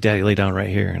before. And she's like, Daddy, lay down right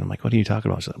here. And I'm like, what are you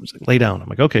talking about? She's like, lay down. I'm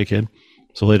like, okay, kid.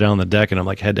 So lay down on the deck, and I'm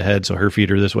like head to head. So her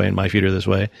feet are this way and my feet are this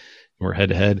way. And we're head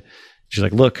to head. She's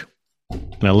like, look.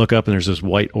 And I look up, and there's this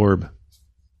white orb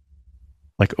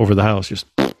like over the house, just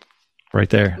right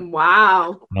there.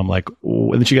 Wow. And I'm like,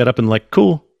 ooh. And then she got up and like,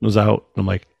 cool, was out. And I'm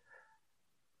like,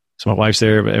 so my wife's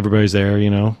there, but everybody's there, you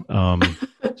know?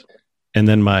 And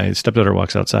then my stepdaughter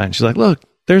walks outside, and she's like, look,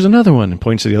 there's another one, and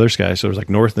points to the other sky. So there's like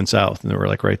north and south, and they were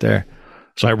like right there.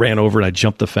 So I ran over and I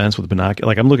jumped the fence with binoculars.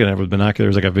 Like I'm looking at it with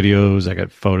binoculars. I got videos, I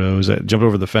got photos. I jumped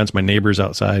over the fence. My neighbor's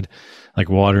outside, like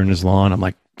watering his lawn. I'm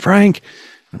like, Frank.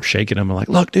 I'm shaking him. I'm like,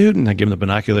 look, dude. And I give him the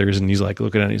binoculars, and he's like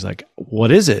looking at it. He's like,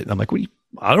 what is it? And I'm like,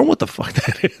 I don't know what the fuck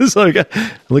that is. Like,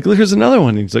 look, there's another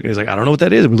one. He's like, I don't know what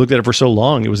that is. We looked at it for so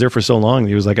long. It was there for so long.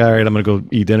 He was like, all right, I'm going to go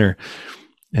eat dinner.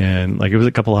 And like, it was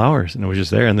a couple hours, and it was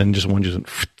just there. And then just one just went,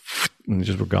 and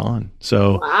just were gone.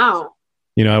 So, wow.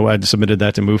 You know, I submitted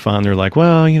that to MUFON. They're like,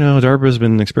 well, you know, DARPA's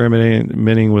been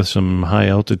experimenting with some high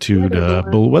altitude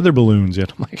weather balloons.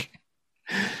 Yet I'm like,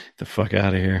 the fuck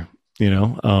out of here, you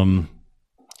know?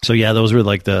 So yeah, those were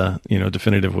like the, you know,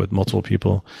 definitive with multiple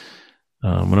people.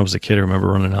 When I was a kid, I remember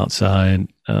running outside.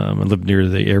 I lived near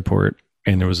the airport,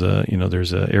 and there was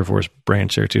there's a Air Force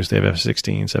branch there too. So they have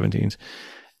F-16, 17s,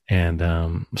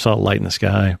 and saw a light in the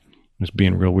sky. It was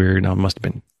being real weird. Now it must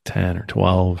have been 10 or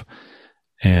 12.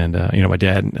 And, you know, my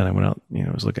dad and I went out, you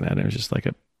know, was looking at it. It was just like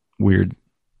a weird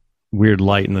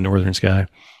light in the northern sky.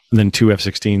 And then 2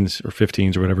 F-16s or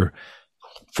 15s or whatever,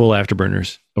 full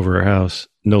afterburners over our house.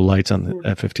 No lights on the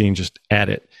F-15, just at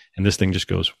it. And this thing just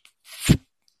goes,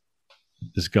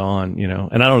 is gone, you know.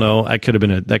 And I don't know, that could have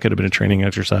been a training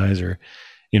exercise or,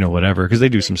 you know, whatever. Cause they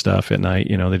do some stuff at night,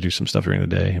 you know, they do some stuff during the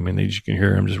day. I mean, you can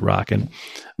hear them just rocking,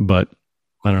 but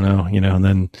I don't know, you know, and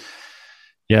then,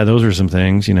 yeah, those are some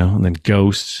things, you know, and then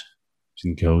ghosts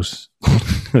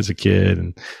as a kid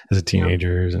and as a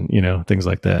teenager and, you know, things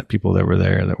like that. People that were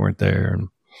there that weren't there and,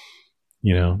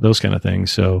 you know, those kind of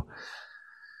things. So,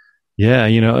 yeah,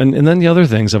 you know, and then the other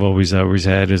things I've always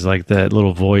had is like that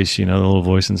little voice, you know, the little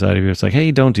voice inside of you. It's like,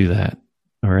 hey, don't do that.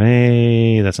 Or,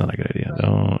 hey, that's not a good idea.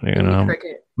 Don't, you know.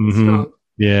 Mm-hmm.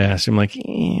 Yeah. So I'm like,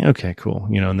 okay, cool.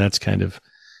 You know, and that's kind of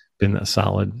been a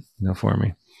solid, you know, for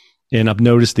me. And I've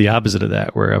noticed the opposite of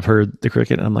that, where I've heard the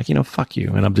cricket and I'm like, you know, fuck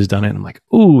you. And I've just done it. And I'm like,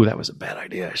 ooh, that was a bad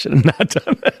idea. I should have not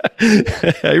done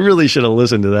that. I really should have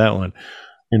listened to that one,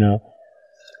 you know.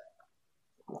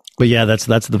 But yeah, that's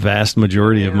the vast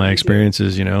majority of my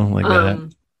experiences, you know, like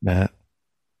that.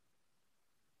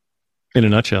 In a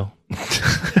nutshell.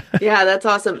 Yeah, that's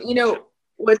awesome. You know,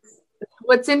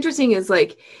 what's interesting is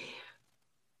like,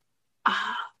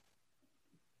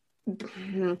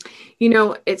 you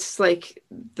know, it's like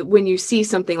when you see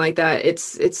something like that,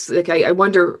 it's like, I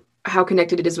wonder how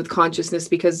connected it is with consciousness,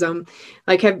 because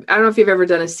like I don't know if you've ever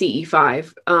done a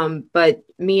CE5, but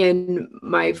me and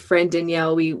my friend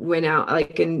Danielle, we went out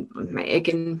like I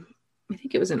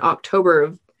think it was in October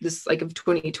of this, like of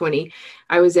 2020.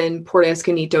 I was in Puerto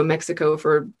Escondido, Mexico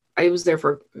I was there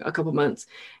for a couple months,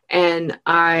 and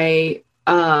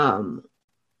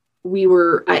we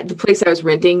were at the place I was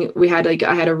renting.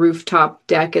 I had a rooftop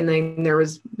deck, and then there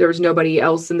was nobody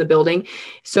else in the building.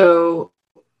 So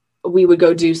we would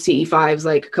go do CE5s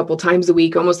like a couple times a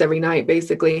week, almost every night,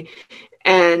 basically.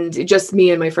 And just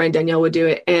me and my friend Danielle would do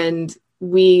it. And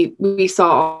we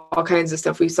saw all kinds of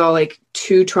stuff. We saw like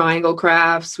 2 triangle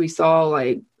crafts. We saw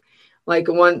like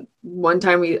one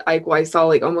time I saw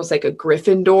like almost like a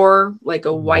Gryffindor, like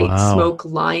a white smoke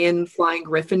lion flying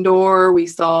Gryffindor. We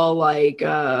saw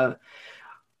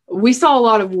a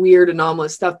lot of weird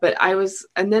anomalous stuff, but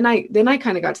then I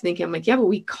kind of got to thinking, I'm like, yeah, but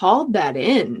we called that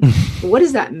in. What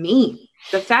does that mean?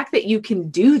 The fact that you can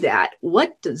do that,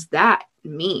 what does that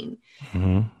mean?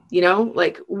 Mm-hmm. You know,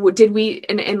 like, did we,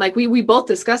 and like we both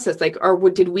discussed this, like,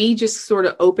 did we just sort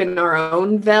of open our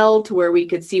own veil to where we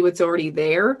could see what's already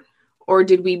there? Or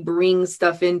did we bring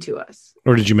stuff into us?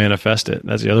 Or did you manifest it?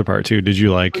 That's the other part too. Did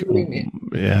you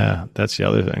yeah, that's the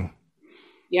other thing.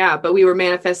 Yeah, but we were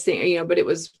manifesting, you know, but it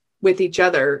was with each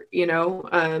other, you know?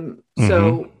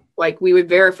 So like we would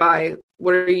verify,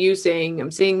 what are you seeing?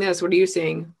 I'm seeing this. What are you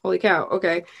seeing? Holy cow.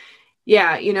 Okay.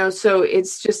 Yeah. You know, so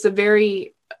it's just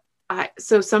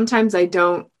so sometimes I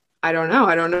don't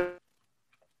know.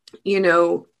 You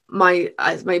know,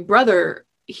 my brother,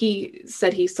 he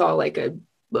said he saw like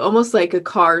almost like a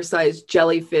car-sized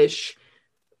jellyfish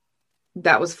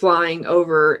that was flying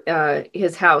over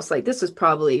his house. Like this was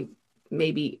probably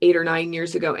maybe 8 or 9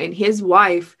 years ago, and his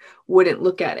wife wouldn't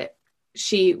look at it.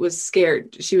 she was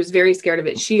scared. She was very scared of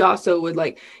it. She also would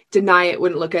like deny it,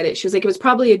 wouldn't look at it. She was like, it was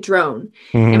probably a drone.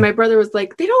 Mhm. And my brother was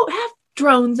like, they don't have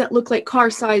drones that look like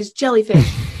car-sized jellyfish.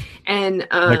 And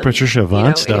like Patricia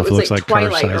Vaughn stuff looks like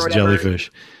Twilight car-sized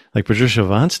jellyfish. Like Patricia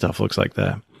Vaughn stuff looks like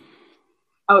that.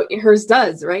 Oh, hers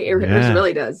does, right? Hers Yeah.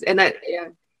 really does. And that,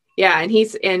 yeah.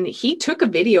 And he took a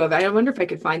video of it. I wonder if I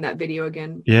could find that video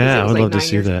again. Yeah, I It was would like love to 9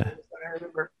 see years that. ago, I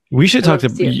remember. We should I'd talk to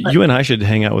love to see it, but- you and I should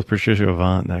hang out with Patricia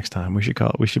Avant next time. We should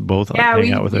both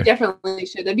hang out with we her. definitely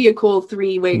should. That'd be a cool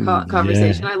three-way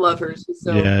conversation. I love her. She's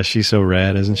so Yeah, she's so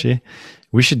rad, isn't she?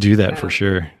 We should do that for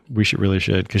sure. We really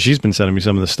should, because she's been sending me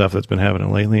some of the stuff that's been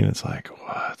happening lately, and it's like,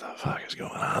 what the fuck is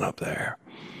going on up there?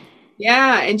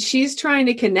 Yeah, and she's trying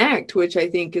to connect, which I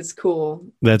think is cool.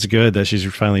 That's good that she's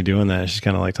finally doing that. She's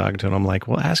kind of like talking to it. I'm like,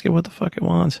 well, ask it what the fuck it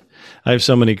wants. I have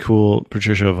so many cool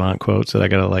Patricia Avant quotes that I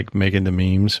gotta like make into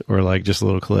memes or like just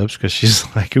little clips, because she's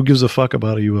like, who gives a fuck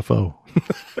about a UFO?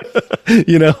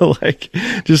 You know, like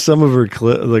just some of her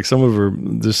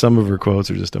some of her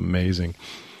quotes are just amazing.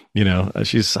 You know,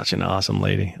 she's such an awesome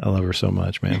lady. I love her so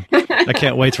much, man. I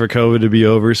can't wait for COVID to be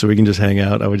over so we can just hang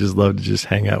out. I would just love to just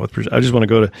hang out with Patricia.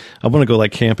 I want to go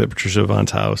like camp at Patricia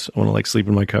Avant's house. I want to like sleep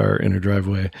in my car in her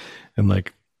driveway and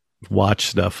like watch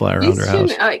stuff fly around her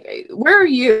house. Where are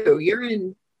you? You're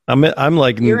in. I'm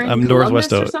Columbus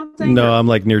northwest. or something? No, Or- I'm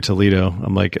like near Toledo.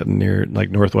 I'm like near like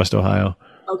northwest Ohio.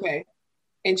 Okay,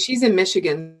 and she's in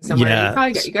Michigan somewhere. Yeah.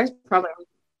 You guys probably aren't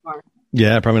far.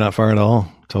 Yeah, probably not far at all.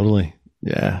 Totally.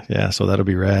 Yeah. So that'll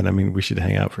be rad. I mean, we should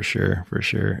hang out for sure.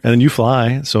 And then you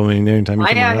fly. So I mean, anytime you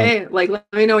come around. Hey, like let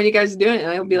me know when you guys are doing it.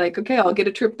 And I'll be like, okay, I'll get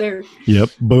a trip there. Yep.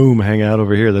 Boom. Hang out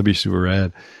over here. That'd be super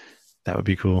rad. That would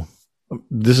be cool.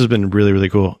 This has been really, really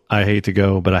cool. I hate to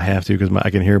go, but I have to because I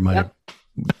can hear my. Yep.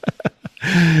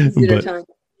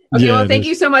 Okay, yeah, well, thank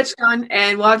you so much, John.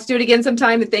 And we'll have to do it again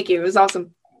sometime. And thank you. It was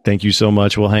awesome. Thank you so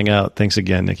much. We'll hang out. Thanks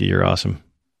again, Nikki. You're awesome.